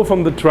you go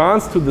from the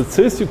trans to the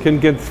cis, you can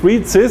get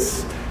 3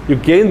 cis, you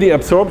gain the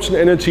absorption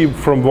energy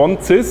from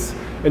 1 cis,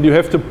 and you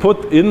have to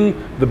put in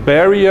the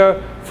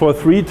barrier for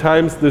 3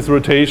 times this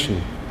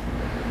rotation.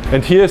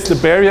 And here's the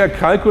barrier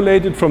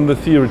calculated from the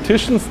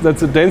theoreticians.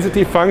 That's a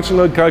density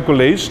functional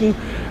calculation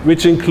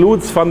which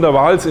includes van der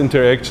Waals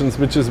interactions,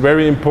 which is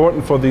very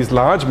important for these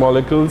large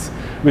molecules,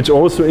 which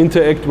also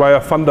interact via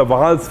van der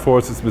Waals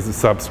forces with the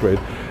substrate.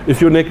 If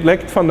you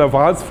neglect van der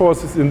Waals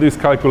forces in these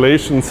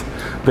calculations,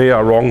 they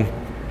are wrong,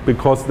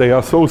 because they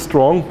are so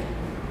strong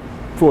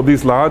for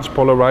these large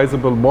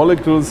polarizable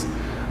molecules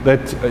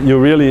that you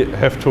really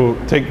have to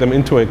take them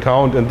into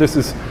account. And this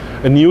is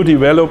a new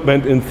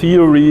development in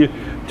theory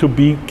to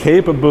be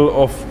capable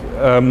of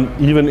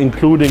even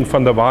including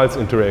van der Waals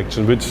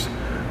interaction, which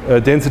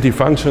density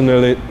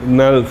functional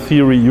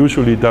theory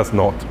usually does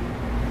not.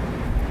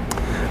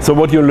 So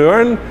what you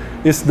learn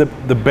is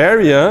the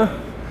barrier,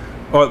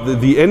 or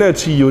the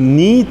energy you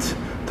need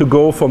to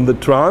go from the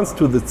trans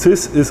to the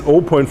cis is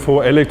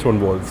 0.4 electron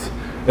volts.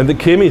 And the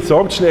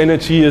chemisorption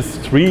energy is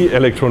 3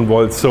 electron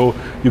volts. So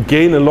you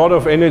gain a lot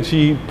of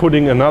energy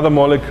putting another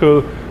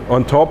molecule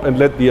on top and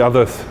let the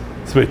others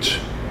switch.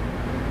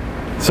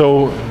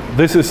 So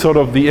this is sort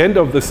of the end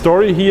of the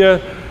story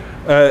here.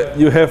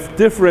 You have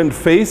different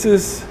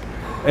phases,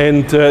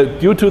 and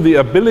due to the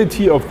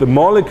ability of the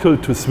molecule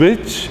to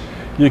switch,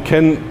 you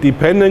can,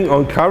 depending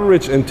on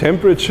coverage and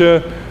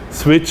temperature,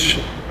 switch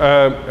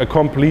a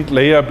complete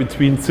layer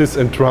between cis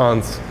and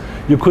trans.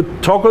 You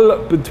could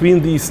toggle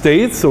between these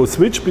states, so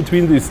switch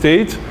between these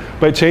states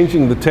by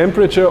changing the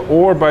temperature,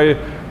 or by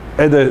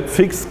at a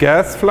fixed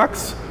gas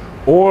flux,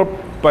 or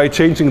by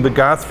changing the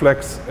gas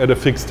flux at a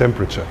fixed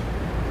temperature.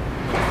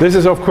 This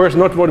is of course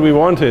not what we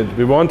wanted.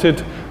 We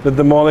wanted that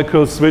the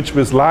molecules switch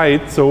with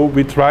light, so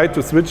we tried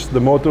to switch the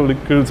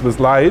molecules with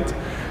light,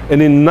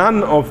 and in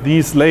none of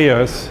these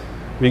layers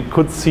we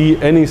could see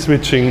any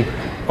switching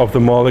of the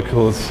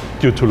molecules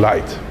due to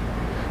light.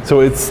 So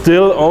it's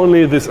still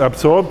only this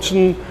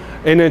absorption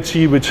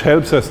energy which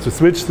helps us to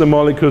switch the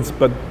molecules,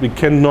 but we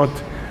cannot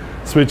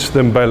switch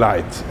them by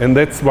light. And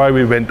that's why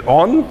we went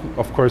on.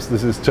 Of course,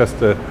 this is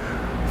just a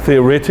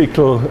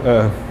theoretical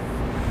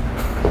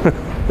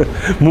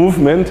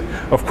movement.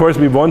 Of course,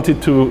 we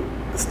wanted to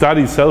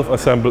study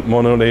self-assembled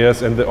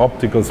monolayers and the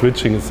optical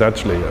switching in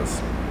such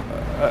layers.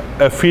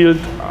 A field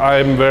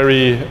I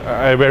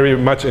very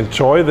much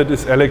enjoy, that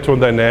is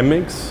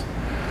electrodynamics.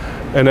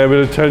 And I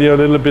will tell you a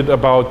little bit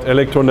about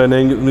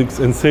electrodynamics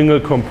in single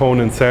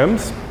component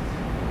SEMs.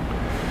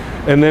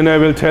 And then I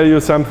will tell you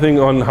something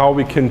on how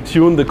we can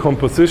tune the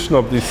composition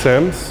of these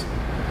SEMs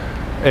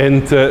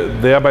and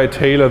thereby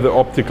tailor the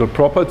optical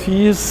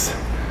properties,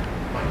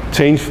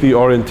 change the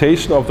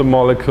orientation of the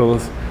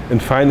molecules,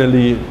 and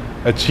finally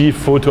achieve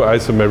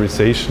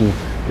photoisomerization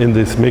in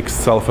these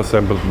mixed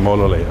self-assembled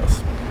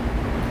monolayers.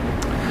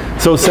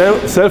 So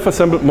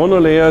self-assembled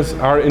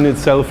monolayers are in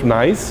itself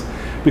nice,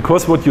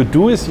 because what you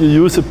do is you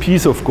use a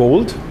piece of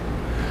gold,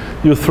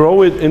 you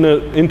throw it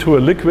into a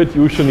liquid,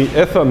 usually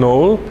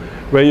ethanol,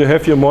 where you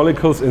have your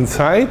molecules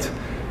inside,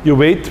 you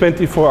wait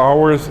 24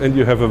 hours and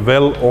you have a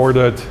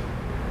well-ordered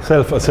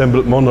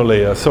self-assembled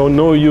monolayer. So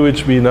no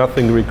UHV,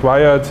 nothing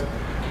required,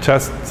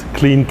 just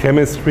clean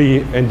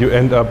chemistry, and you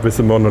end up with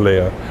a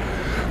monolayer.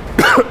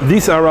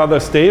 These are rather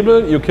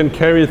stable. You can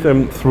carry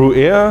them through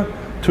air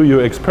to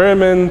your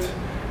experiment.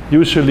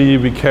 Usually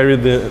we carry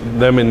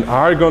them in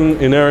argon,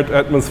 inert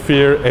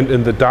atmosphere, and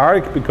in the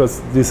dark,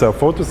 because these are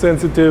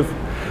photosensitive,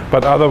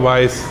 but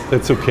otherwise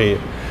that's okay.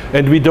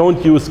 And we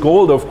don't use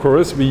gold, of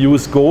course, we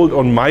use gold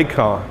on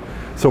mica.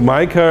 So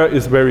mica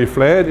is very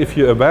flat. If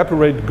you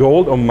evaporate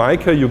gold on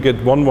mica, you get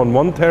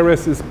 111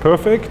 terraces,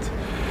 perfect.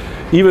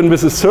 Even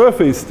with the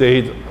surface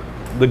state,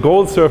 the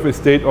gold surface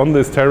state on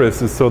these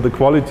terraces, so the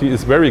quality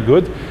is very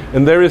good.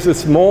 And there is a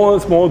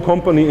small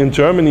company in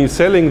Germany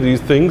selling these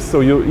things,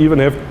 so you even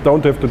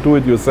don't have to do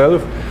it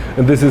yourself.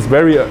 And this is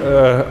very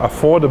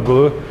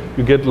affordable.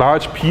 You get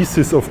large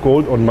pieces of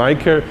gold on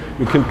mica.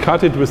 You can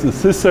cut it with a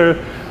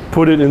scissor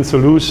put it in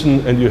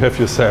solution, and you have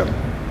your SAM.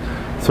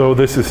 So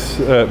this is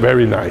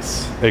very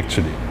nice,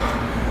 actually.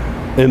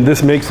 And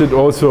this makes it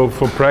also,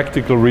 for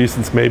practical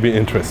reasons, maybe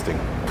interesting.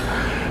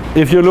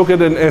 If you look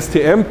at an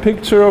STM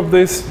picture of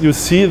this, you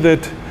see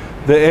that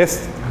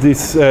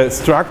these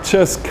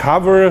structures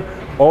cover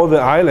all the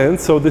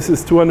islands. So this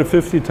is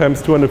 250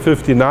 times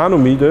 250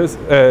 nanometers,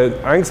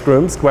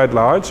 angstroms, quite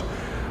large.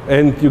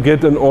 And you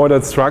get an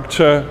ordered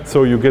structure,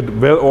 so you get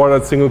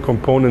well-ordered single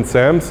component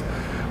SAMs.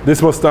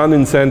 This was done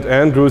in St.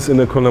 Andrews in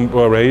a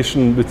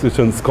collaboration which is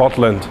in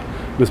Scotland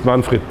with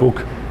Manfred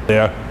Buck,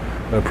 their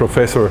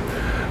professor.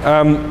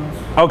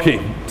 Okay,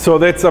 so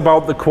that's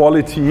about the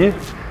quality.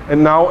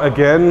 And now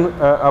again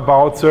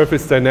about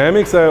surface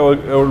dynamics. I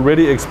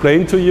already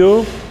explained to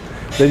you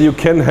that you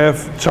can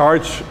have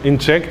charge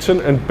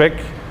injection and back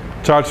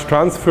charge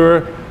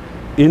transfer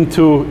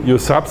into your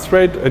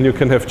substrate, and you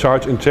can have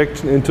charge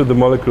injection into the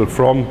molecule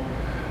from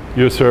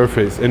your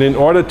surface. And in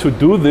order to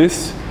do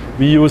this,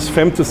 we use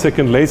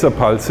femtosecond laser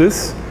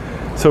pulses.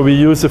 So we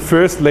use the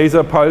first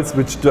laser pulse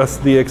which does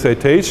the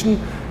excitation,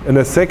 and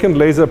a second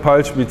laser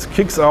pulse which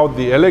kicks out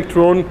the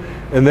electron,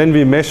 and then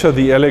we measure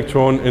the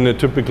electron in a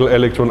typical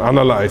electron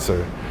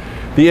analyzer.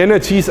 The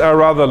energies are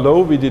rather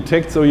low, we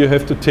detect, so you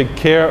have to take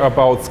care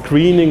about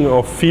screening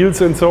of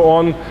fields and so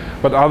on,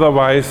 but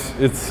otherwise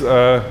it's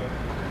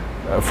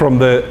from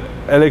the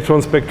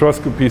electron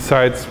spectroscopy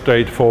side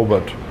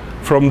straightforward.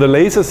 From the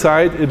laser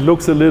side it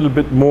looks a little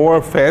bit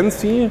more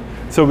fancy,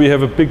 so we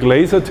have a big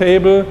laser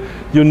table.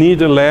 You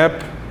need a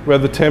lab where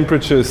the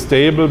temperature is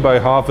stable by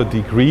 ½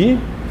 degree.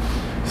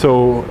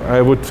 So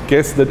I would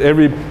guess that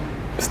every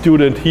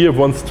student here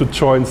wants to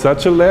join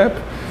such a lab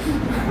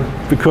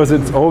because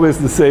it's always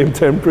the same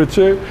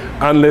temperature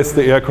unless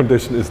the air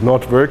condition is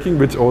not working,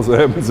 which also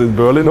happens in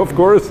Berlin, of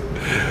course.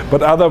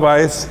 But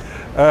otherwise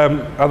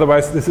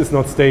this is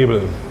not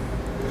stable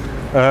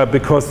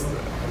because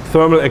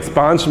thermal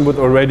expansion would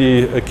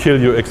already kill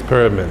your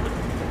experiment.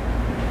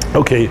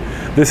 Okay,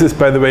 this is,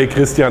 by the way,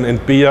 Christian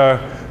and Bea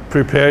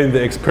preparing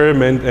the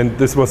experiment, and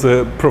this was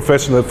a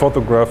professional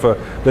photographer.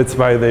 That's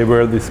why they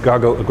wear these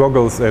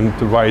goggles and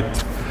the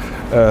white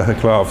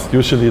gloves.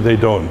 Usually they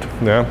don't.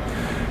 Yeah?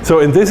 So,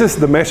 and this is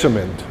the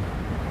measurement.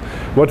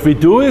 What we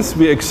do is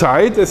we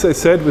excite, as I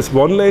said, with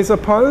one laser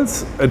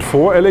pulse at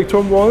 4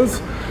 electron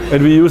volts,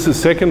 and we use a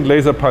second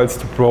laser pulse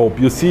to probe.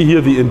 You see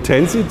here the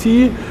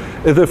intensity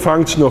as a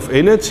function of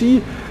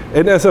energy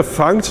and as a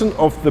function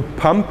of the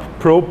pump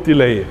probe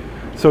delay.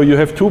 So you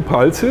have two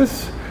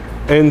pulses,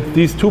 and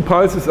these two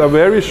pulses are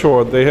very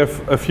short. They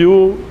have a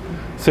few,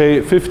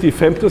 say 50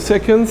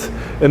 femtoseconds,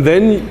 and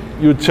then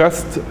you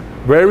just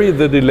vary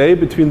the delay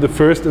between the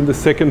first and the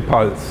second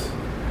pulse.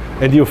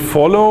 And you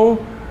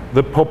follow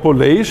the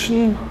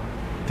population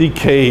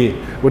decay.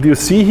 What you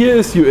see here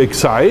is you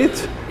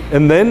excite,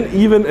 and then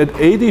even at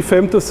 80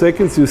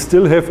 femtoseconds you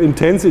still have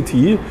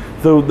intensity,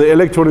 though the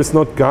electron is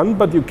not gone,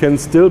 but you can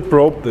still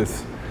probe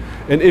this.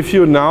 And if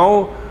you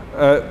now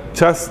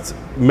just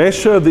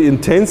measure the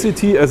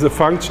intensity as a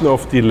function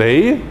of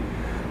delay,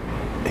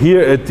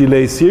 here at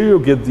delay 0 you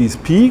get these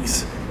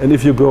peaks, and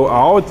if you go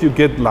out you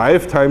get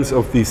lifetimes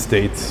of these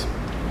states.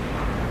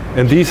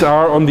 And these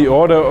are on the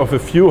order of a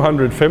few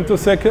hundred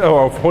femtoseconds,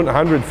 or of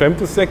 100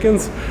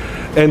 femtoseconds.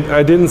 And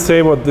I didn't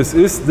say what this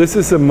is. This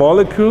is a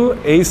molecule,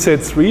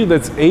 AZ3,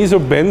 that's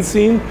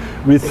azobenzene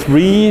with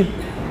 3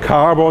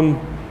 carbon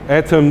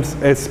atoms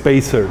as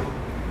spacer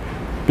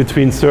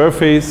between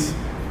surface,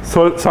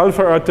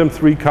 sulfur atom,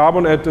 3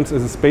 carbon atoms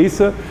as a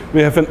spacer. We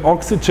have an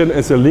oxygen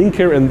as a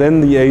linker, and then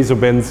the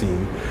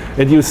azobenzene.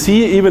 And you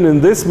see even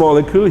in this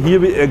molecule, here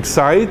we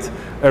excite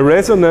a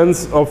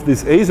resonance of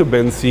this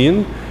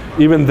azobenzene.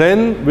 Even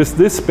then, with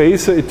this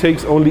spacer, it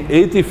takes only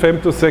 80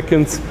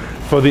 femtoseconds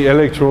for the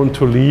electron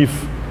to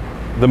leave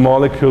the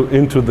molecule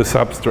into the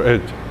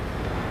substrate.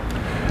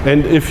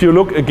 And if you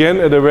look again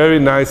at a very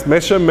nice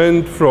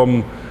measurement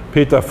from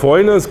Peter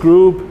Feuner's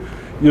group,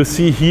 you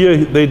see here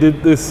they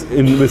did this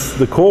with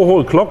the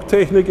Kohl clock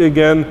technique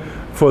again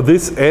for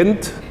this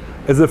end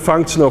as a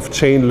function of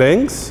chain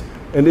length.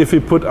 And if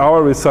we put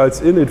our results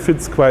in, it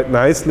fits quite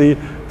nicely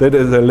that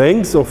at a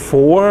length of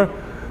 4,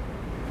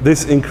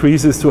 this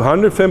increases to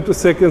 100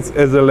 femtoseconds.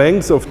 As a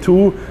length of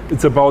 2,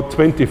 it's about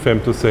 20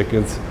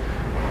 femtoseconds.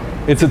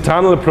 It's a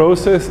tunnel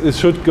process. It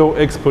should go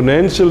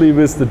exponentially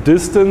with the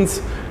distance.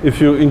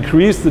 If you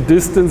increase the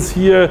distance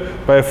here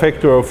by a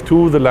factor of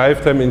 2, the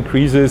lifetime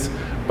increases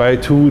by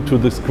 2 to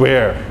the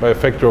square, by a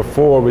factor of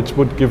 4, which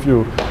would give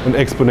you an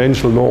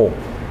exponential law.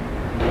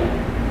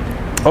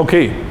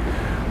 Okay,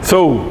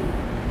 so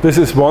this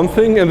is one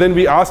thing. And then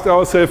we asked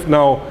ourselves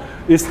now,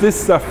 is this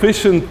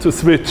sufficient to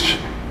switch?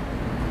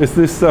 Is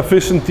this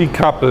sufficient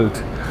decoupled?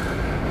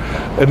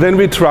 And then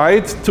we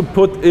tried to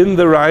put in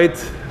the right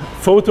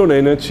photon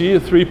energy,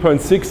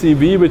 3.6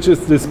 eV, which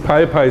is this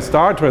pi-pi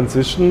star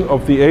transition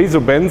of the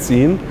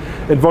azobenzene.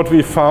 And what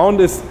we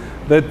found is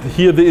that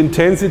here the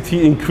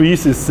intensity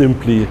increases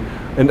simply.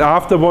 And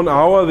after 1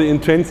 hour, the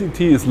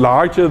intensity is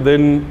larger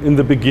than in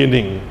the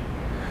beginning.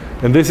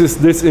 And this is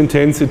this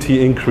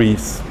intensity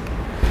increase.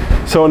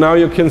 So now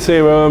you can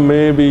say, well,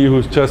 maybe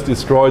you just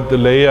destroyed the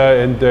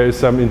layer and there is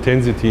some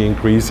intensity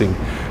increasing.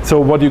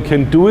 So what you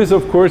can do is,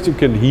 of course, you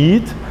can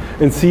heat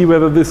and see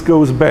whether this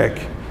goes back.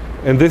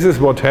 And this is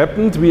what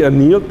happened. We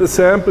annealed the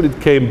sample, it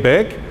came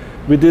back.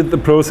 We did the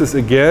process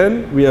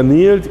again, we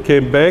annealed,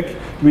 came back.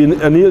 We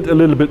annealed a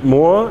little bit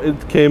more,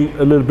 it came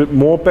a little bit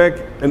more back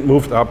and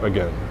moved up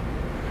again.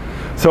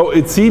 So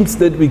it seems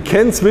that we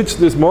can switch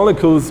these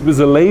molecules with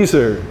a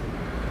laser,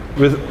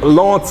 with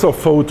lots of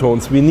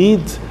photons. We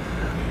need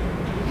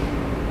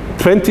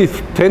 10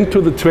 to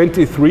the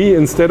 23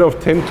 instead of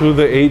 10 to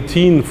the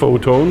 18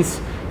 photons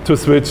to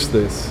switch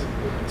this.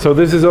 So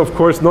this is of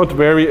course not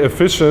very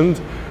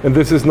efficient, and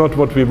this is not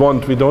what we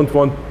want. We don't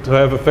want to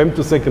have a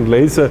femtosecond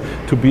laser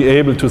to be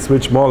able to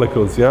switch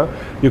molecules. Yeah?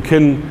 You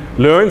can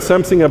learn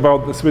something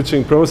about the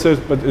switching process,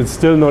 but it's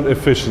still not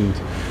efficient.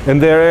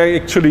 And there are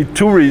actually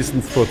two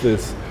reasons for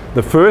this.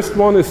 The first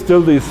one is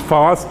still this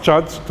fast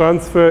charge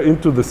transfer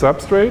into the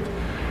substrate.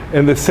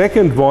 And the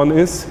second one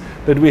is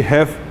that we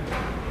have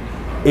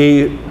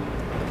a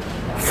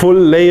full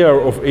layer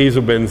of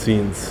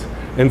azobenzenes.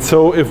 And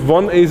so if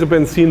one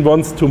azobenzene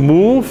wants to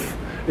move,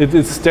 it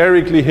is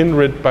sterically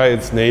hindered by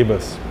its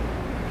neighbors.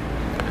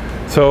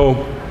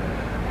 So,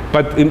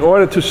 but in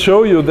order to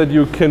show you that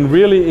you can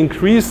really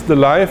increase the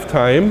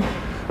lifetime,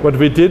 what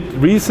we did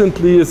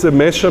recently is a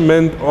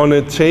measurement on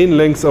a chain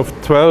length of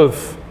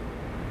 12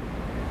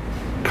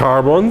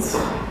 carbons,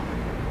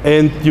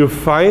 and you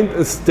find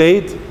a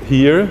state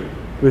here,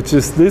 which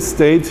is this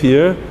state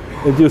here,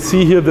 and you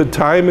see here the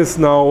time is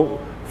now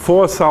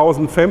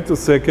 4,000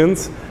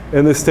 femtoseconds,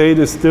 and the state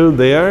is still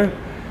there.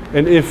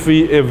 And if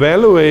we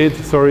evaluate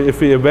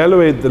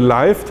the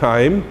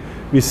lifetime,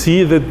 we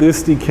see that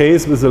this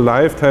decays with a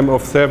lifetime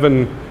of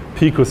 7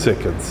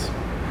 picoseconds.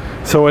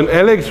 So an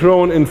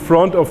electron in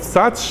front of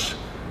such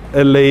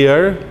a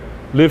layer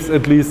lives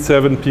at least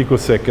 7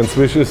 picoseconds,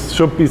 which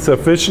should be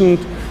sufficient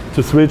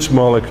to switch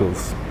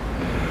molecules.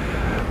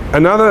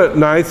 Another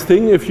nice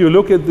thing, if you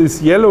look at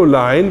this yellow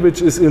line,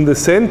 which is in the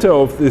center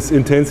of this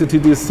intensity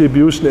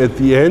distribution at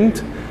the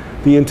end,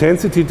 the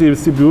intensity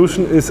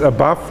distribution is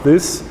above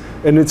this,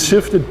 and it's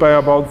shifted by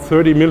about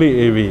 30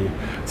 millieV.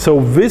 So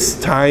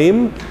with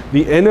time,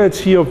 the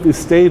energy of the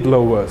state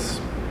lowers.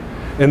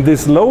 And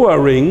this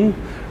lowering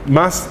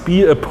must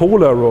be a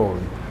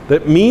polaron.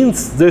 That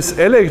means this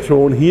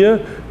electron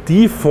here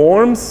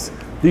deforms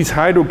these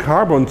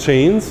hydrocarbon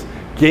chains,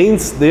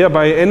 gains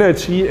thereby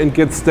energy and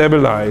gets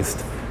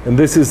stabilized. And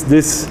this is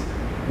this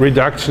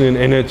reduction in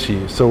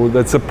energy. So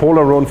that's a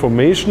polaron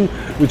formation,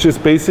 which is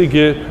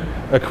basically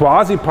a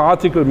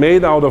quasi-particle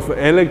made out of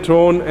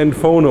electron and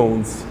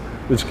phonons,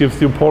 which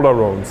gives you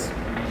polarons.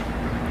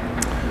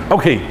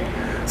 Okay,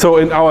 so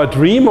in our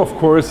dream, of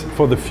course,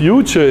 for the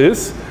future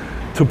is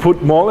to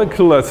put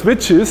molecular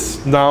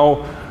switches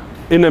now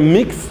in a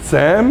mixed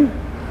SAM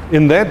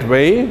in that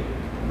way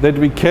that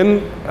we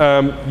can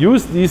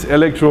use these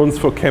electrons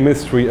for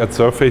chemistry at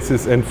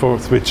surfaces and for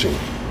switching.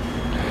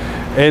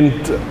 And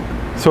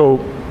so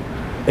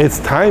as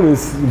time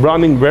is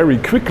running very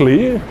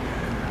quickly,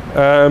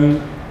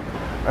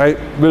 I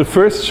will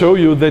first show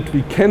you that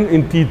we can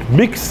indeed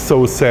mix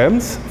those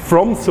SAMs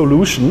from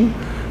solution.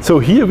 So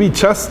here we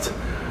just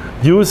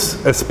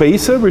use a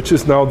spacer, which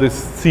is now this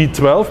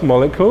C12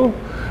 molecule,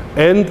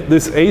 and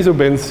this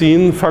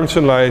azobenzene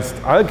functionalized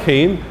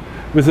alkane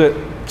with a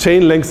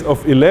chain length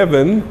of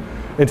 11.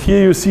 And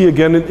here you see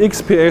again an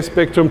XPS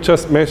spectrum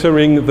just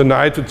measuring the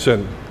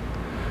nitrogen.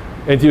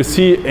 And you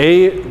see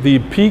A, the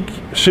peak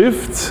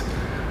shifts,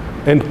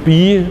 and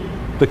B,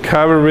 the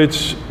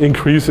coverage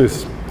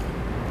increases.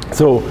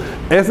 So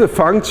as a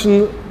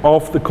function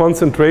of the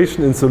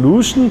concentration in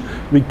solution,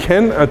 we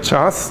can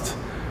adjust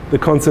the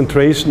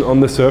concentration on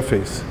the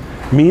surface.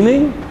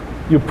 Meaning,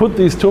 you put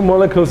these two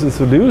molecules in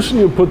solution,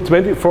 you put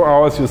 24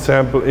 hours your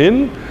sample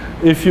in.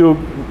 If you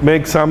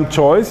make some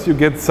choice, you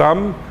get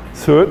some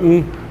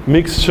certain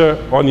mixture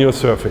on your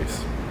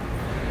surface.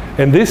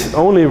 And this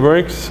only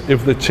works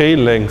if the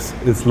chain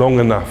length is long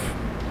enough.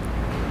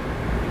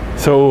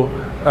 So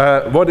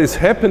what is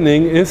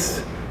happening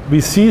is we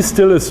see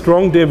still a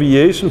strong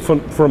deviation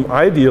from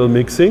ideal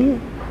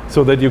mixing,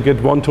 so that you get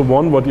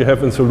one-to-one what you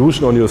have in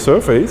solution on your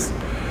surface.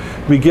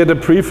 We get a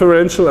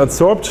preferential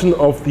adsorption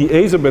of the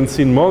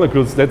azobenzene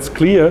molecules. That's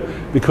clear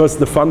because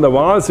the van der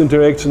Waals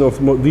interaction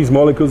of these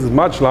molecules is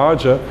much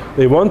larger.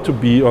 They want to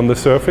be on the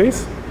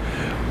surface.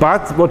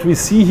 But what we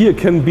see here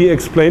can be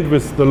explained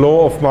with the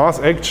law of mass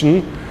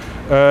action.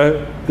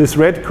 This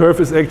red curve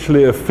is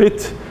actually a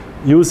fit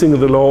using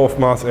the law of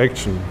mass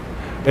action.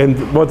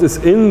 And what is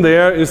in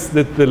there is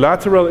that the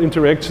lateral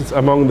interactions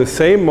among the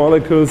same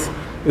molecules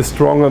is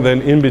stronger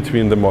than in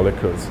between the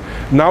molecules.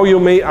 Now you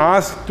may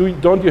ask,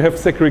 don't you have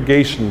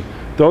segregation?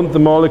 Don't the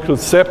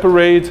molecules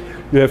separate?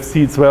 You have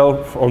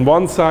C12 on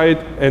one side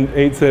and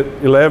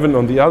HZ11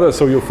 on the other,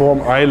 so you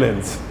form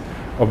islands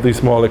of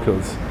these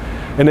molecules.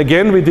 And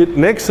again, we did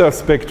Nexa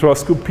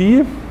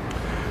spectroscopy,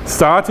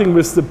 starting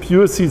with the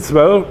pure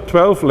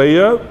C12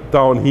 layer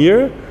down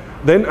here,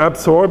 then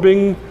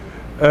absorbing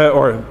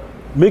or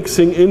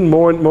mixing in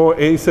more and more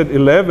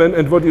AZ11,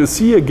 and what you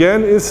see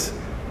again is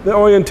the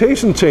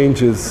orientation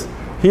changes.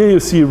 Here you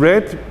see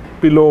red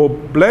below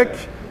black,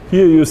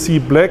 here you see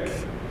black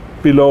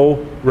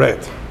below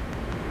red.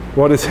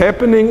 What is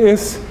happening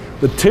is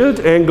the tilt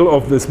angle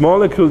of this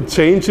molecule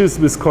changes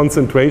with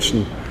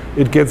concentration.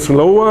 It gets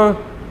lower,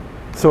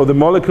 so the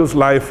molecules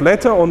lie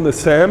flatter on the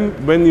SAM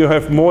when you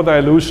have more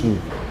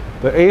dilution.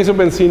 The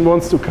azobenzene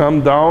wants to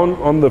come down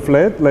on the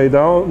flat, lay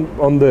down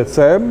on the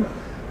SAM,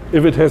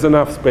 if it has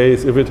enough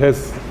space. If it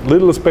has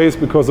little space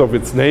because of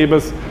its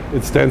neighbors,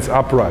 it stands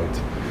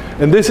upright.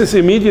 And this is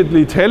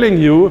immediately telling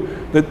you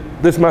that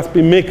this must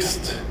be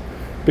mixed,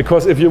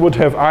 because if you would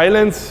have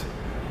islands,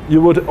 you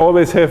would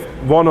always have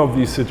one of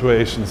these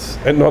situations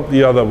and not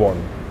the other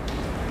one.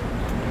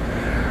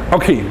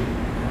 Okay,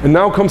 and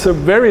now comes a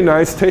very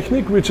nice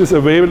technique which is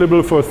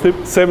available for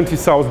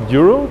 70,000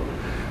 euro,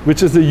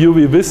 which is the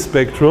UV-Vis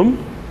spectrum.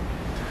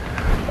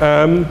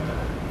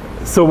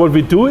 So what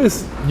we do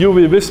is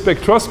UV-Vis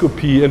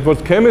spectroscopy, and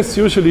what chemists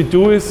usually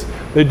do is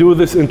they do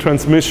this in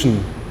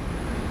transmission.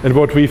 And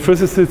what we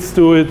physicists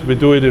do it, we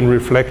do it in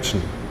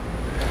reflection.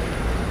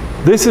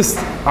 This is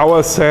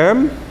our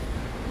SAM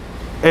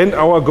and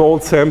our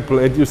gold sample,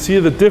 and you see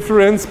the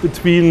difference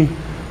between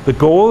the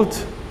gold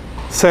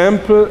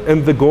sample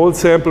and the gold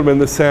sample when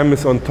the SAM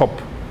is on top.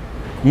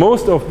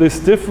 Most of this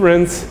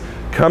difference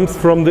comes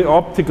from the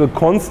optical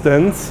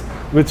constants,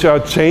 which are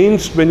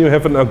changed when you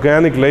have an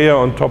organic layer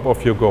on top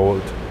of your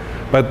gold.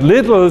 But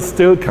little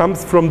still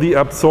comes from the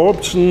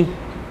absorption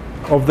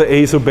of the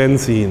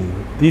azobenzene.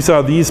 These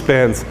are these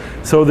bands.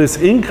 So this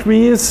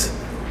increase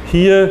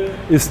here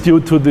is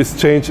due to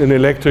this change in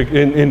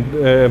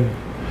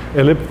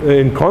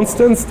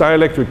constants,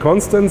 dielectric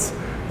constants.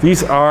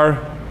 These are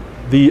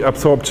the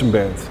absorption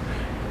bands.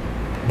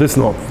 This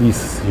not,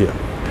 these here.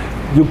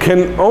 You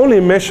can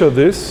only measure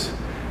this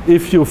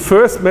if you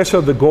first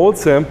measure the gold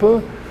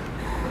sample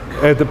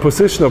at the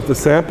position of the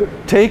sample,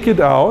 take it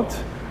out,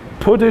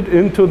 put it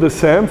into the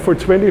SAM for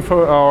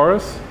 24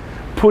 hours,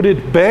 put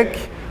it back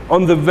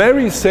on the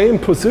very same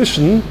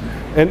position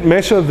and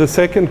measure the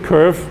second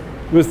curve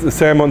with the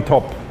SAM on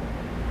top.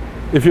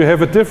 If you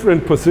have a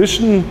different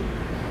position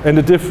and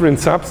a different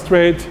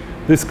substrate,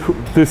 this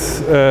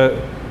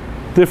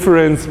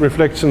difference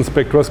reflection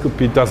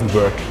spectroscopy doesn't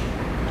work.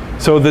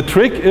 So the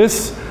trick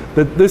is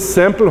that this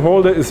sample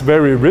holder is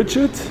very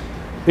rigid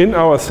in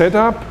our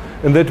setup,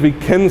 and that we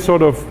can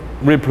sort of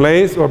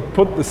replace or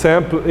put the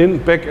sample in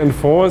back and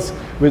forth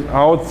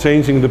without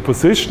changing the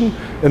position,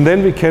 and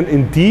then we can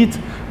indeed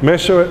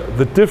measure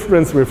the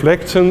difference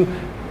reflection,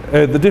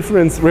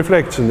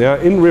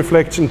 in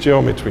reflection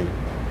geometry.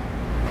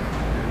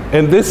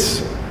 And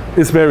this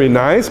is very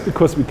nice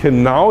because we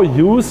can now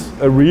use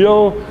a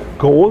real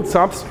gold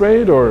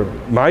substrate or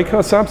mica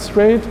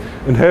substrate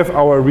and have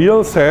our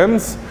real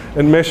SAMs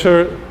and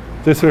measure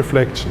this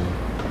reflection.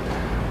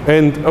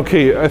 And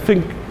okay, I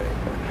think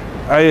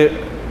I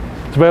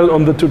dwell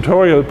on the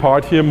tutorial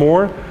part here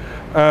more.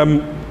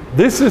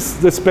 This is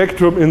the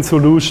spectrum in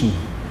solution.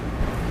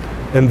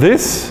 And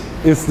this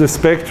is the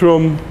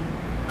spectrum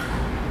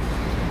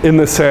in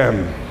the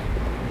SAM.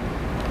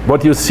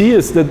 What you see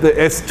is that the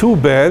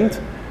S2 band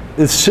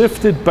is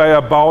shifted by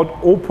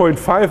about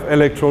 0.5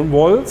 electron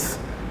volts.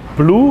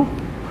 Blue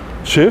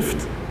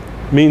shift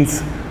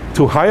means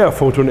to higher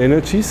photon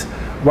energies,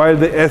 while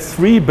the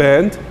S3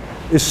 band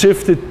is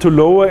shifted to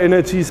lower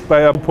energies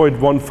by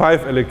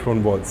 0.15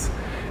 electron volts.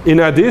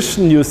 In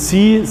addition, you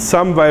see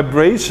some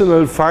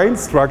vibrational fine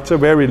structure,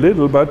 very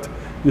little, but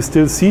you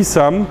still see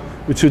some,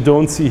 which you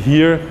don't see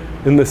here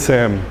in the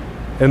SAM.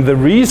 And the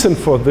reason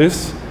for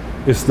this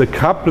is the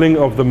coupling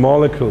of the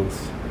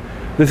molecules.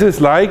 This is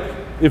like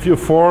if you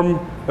form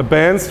a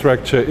band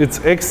structure, it's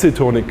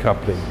excitonic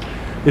coupling.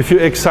 If you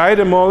excite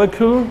a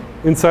molecule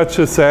in such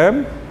a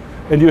SAM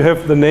and you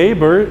have the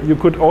neighbor, you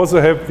could also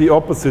have the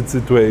opposite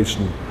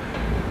situation,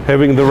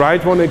 having the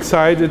right one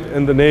excited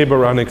and the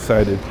neighbor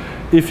unexcited.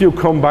 If you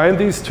combine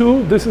these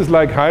two, this is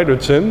like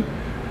hydrogen,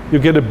 you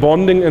get a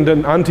bonding and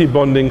an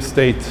anti-bonding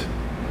state.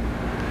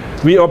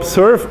 We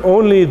observe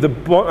only the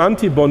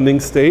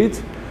anti-bonding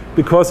state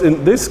because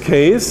in this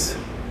case,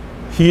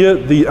 here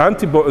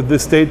the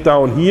state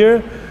down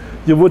here,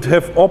 you would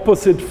have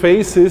opposite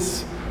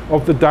phases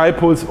of the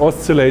dipoles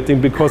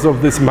oscillating because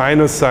of this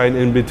minus sign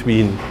in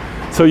between.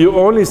 So you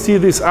only see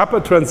this upper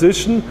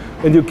transition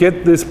and you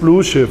get this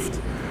blue shift.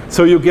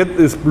 So you get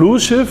this blue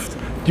shift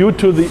due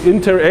to the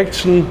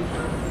interaction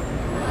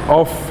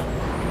of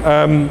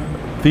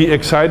the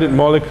excited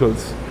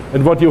molecules.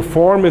 And what you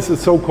form is a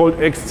so-called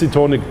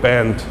excitonic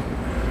band.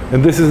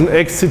 And this is an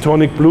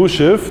excitonic blue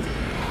shift.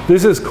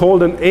 This is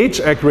called an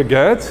H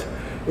aggregate.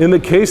 In the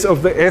case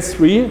of the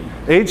S3,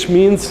 H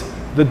means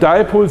the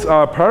dipoles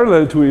are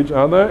parallel to each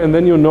other, and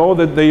then you know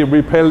that they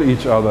repel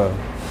each other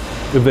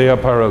if they are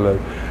parallel.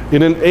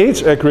 In an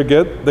H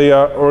aggregate, they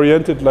are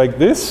oriented like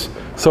this.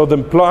 So the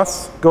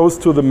plus goes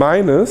to the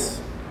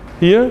minus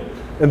here,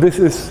 and this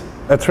is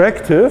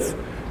attractive,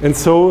 and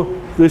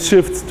so this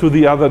shifts to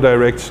the other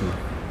direction.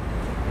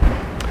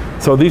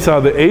 So these are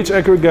the H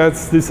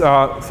aggregates, these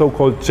are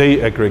so-called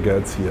J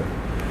aggregates here.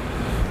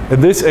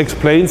 And this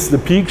explains the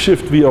peak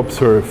shift we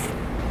observe.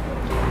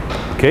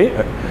 Okay?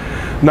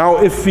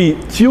 Now if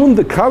we tune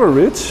the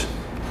coverage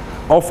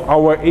of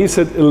our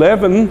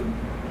AZ11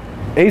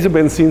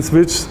 azobenzene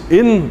switch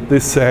in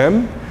this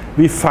SAM,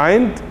 we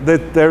find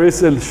that there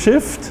is a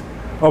shift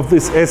of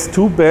this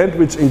S2 band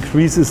which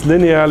increases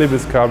linearly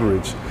with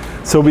coverage.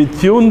 So we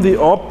tune the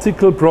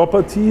optical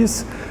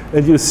properties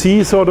and you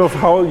see sort of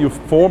how you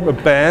form a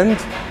band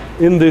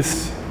in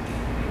this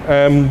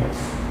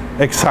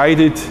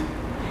excited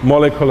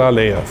molecular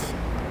layers.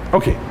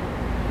 Okay.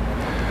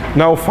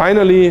 Now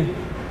finally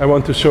I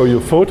want to show you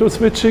photo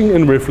switching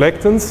in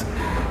reflectance.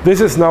 This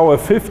is now a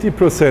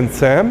 50%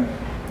 SAM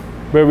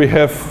where we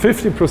have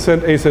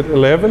 50%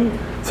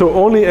 AZ11. So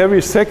only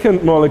every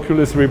second molecule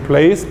is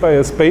replaced by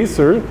a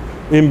spacer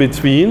in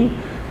between,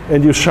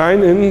 and you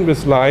shine in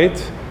with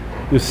light.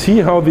 You see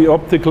how the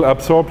optical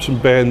absorption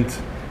band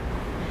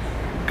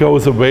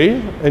goes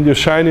away, and you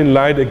shine in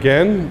light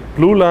again,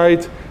 blue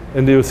light,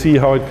 and you see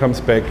how it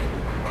comes back.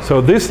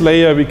 So this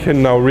layer we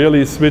can now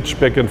really switch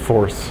back and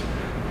forth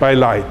by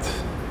light.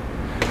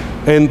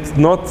 And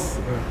not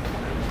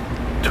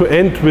to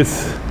end with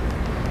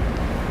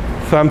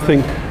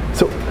something.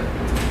 So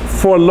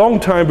for a long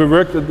time we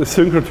worked at the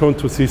synchrotron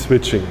to see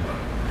switching.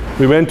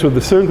 We went to the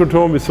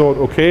synchrotron, we thought,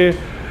 okay,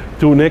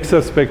 do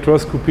Nexa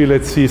spectroscopy,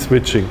 let's see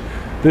switching.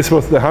 This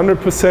was the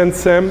 100%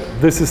 SAM,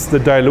 this is the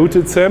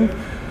diluted SAM.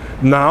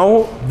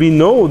 Now we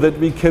know that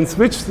we can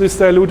switch this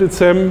diluted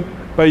SAM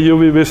by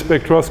UV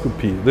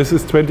spectroscopy. This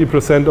is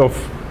 20% of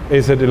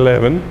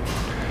AZ11.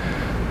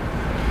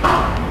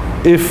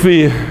 If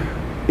we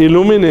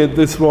illuminate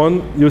this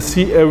one, you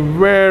see a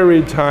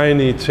very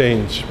tiny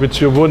change,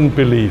 which you wouldn't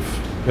believe.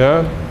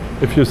 Yeah?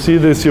 If you see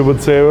this, you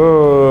would say,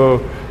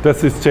 oh,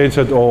 does this change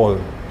at all?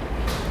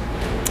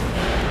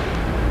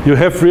 You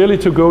have really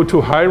to go to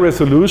high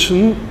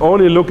resolution,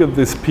 only look at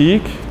this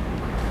peak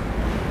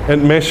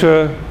and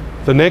measure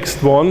the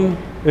next one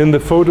in the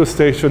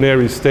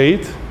photostationary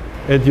state,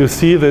 and you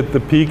see that the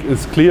peak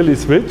is clearly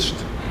switched.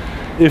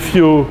 If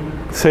you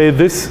say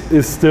this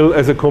is still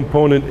as a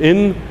component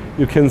in,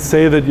 you can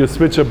say that you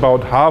switch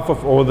about half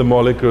of all the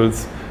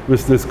molecules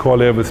with this core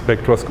level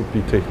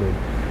spectroscopy technique.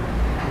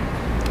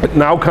 And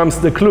now comes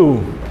the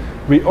clue.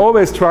 We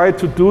always try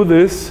to do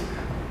this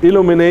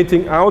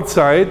illuminating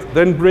outside,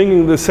 then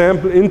bringing the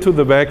sample into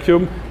the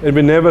vacuum, and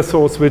we never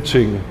saw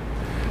switching.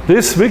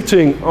 This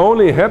switching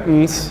only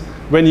happens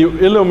when you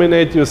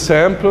illuminate your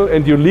sample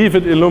and you leave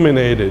it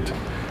illuminated,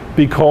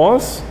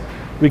 because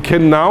we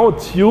can now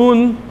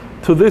tune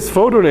to this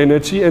photon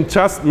energy and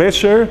just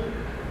measure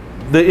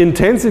the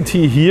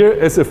intensity here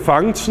as a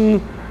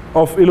function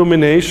of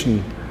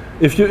illumination.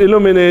 If you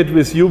illuminate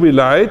with UV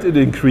light, it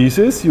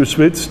increases, you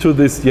switch to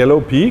this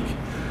yellow peak.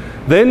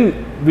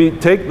 Then we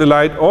take the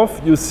light off,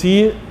 you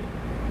see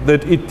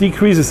that it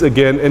decreases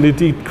again, and it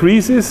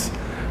decreases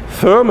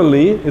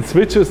thermally, it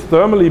switches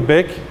thermally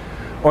back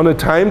on a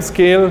time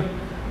scale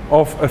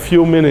of a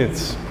few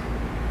minutes.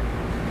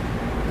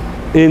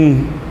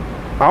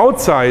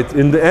 Outside,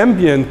 in the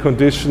ambient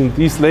condition,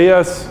 these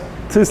layers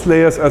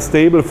are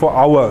stable for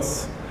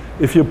hours.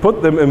 If you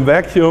put them in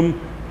vacuum,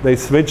 they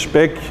switch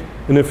back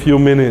in a few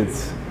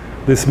minutes.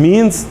 This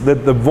means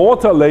that the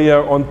water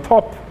layer on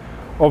top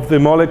of the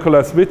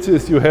molecular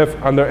switches you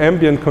have under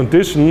ambient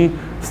condition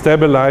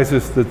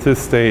stabilizes this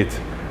state.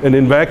 And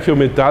in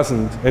vacuum it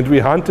doesn't. And we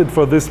hunted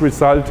for this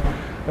result,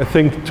 I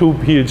think, 2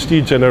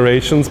 PhD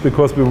generations,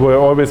 because we were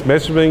always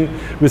measuring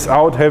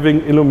without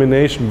having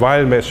illumination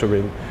while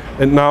measuring.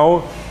 And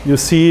now you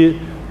see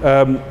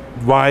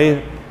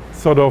why,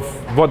 sort of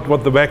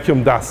what the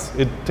vacuum does.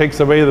 It takes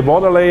away the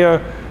water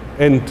layer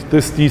and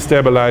this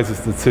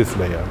destabilizes the cis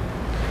layer.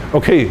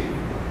 Okay,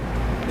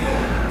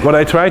 what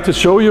I try to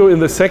show you in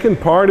the second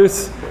part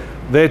is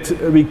that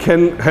we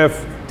can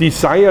have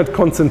desired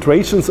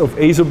concentrations of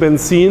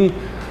azobenzene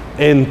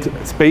and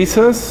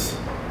spacers,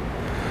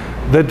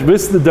 that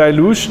with the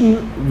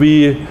dilution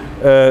we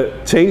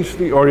change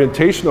the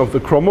orientation of the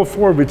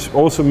chromophore, which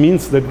also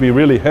means that we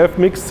really have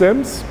mixed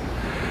SAMs,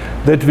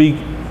 that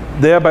we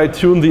thereby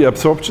tune the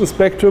absorption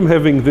spectrum,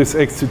 having this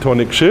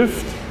excitonic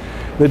shift,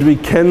 that we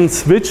can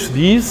switch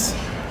these,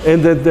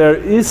 and that there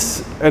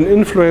is an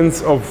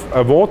influence of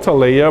a water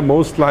layer,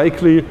 most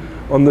likely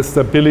on the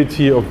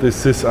stability of this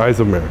cis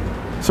isomer.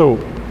 So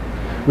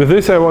with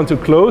this I want to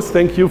close.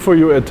 Thank you for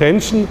your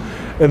attention.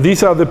 And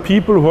these are the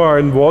people who are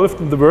involved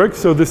in the work.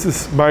 So this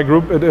is my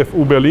group at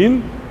FU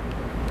Berlin.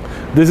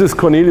 This is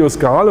Cornelius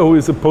Gahle, who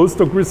is a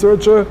postdoc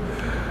researcher.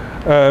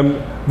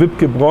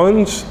 Wipke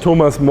Bronsch,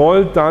 Thomas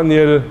Moll,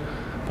 Daniel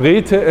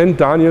Brete, and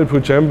Daniel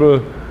Pujamble,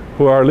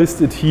 who are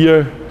listed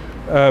here,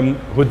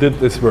 who did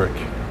this work.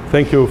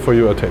 Thank you for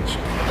your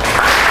attention.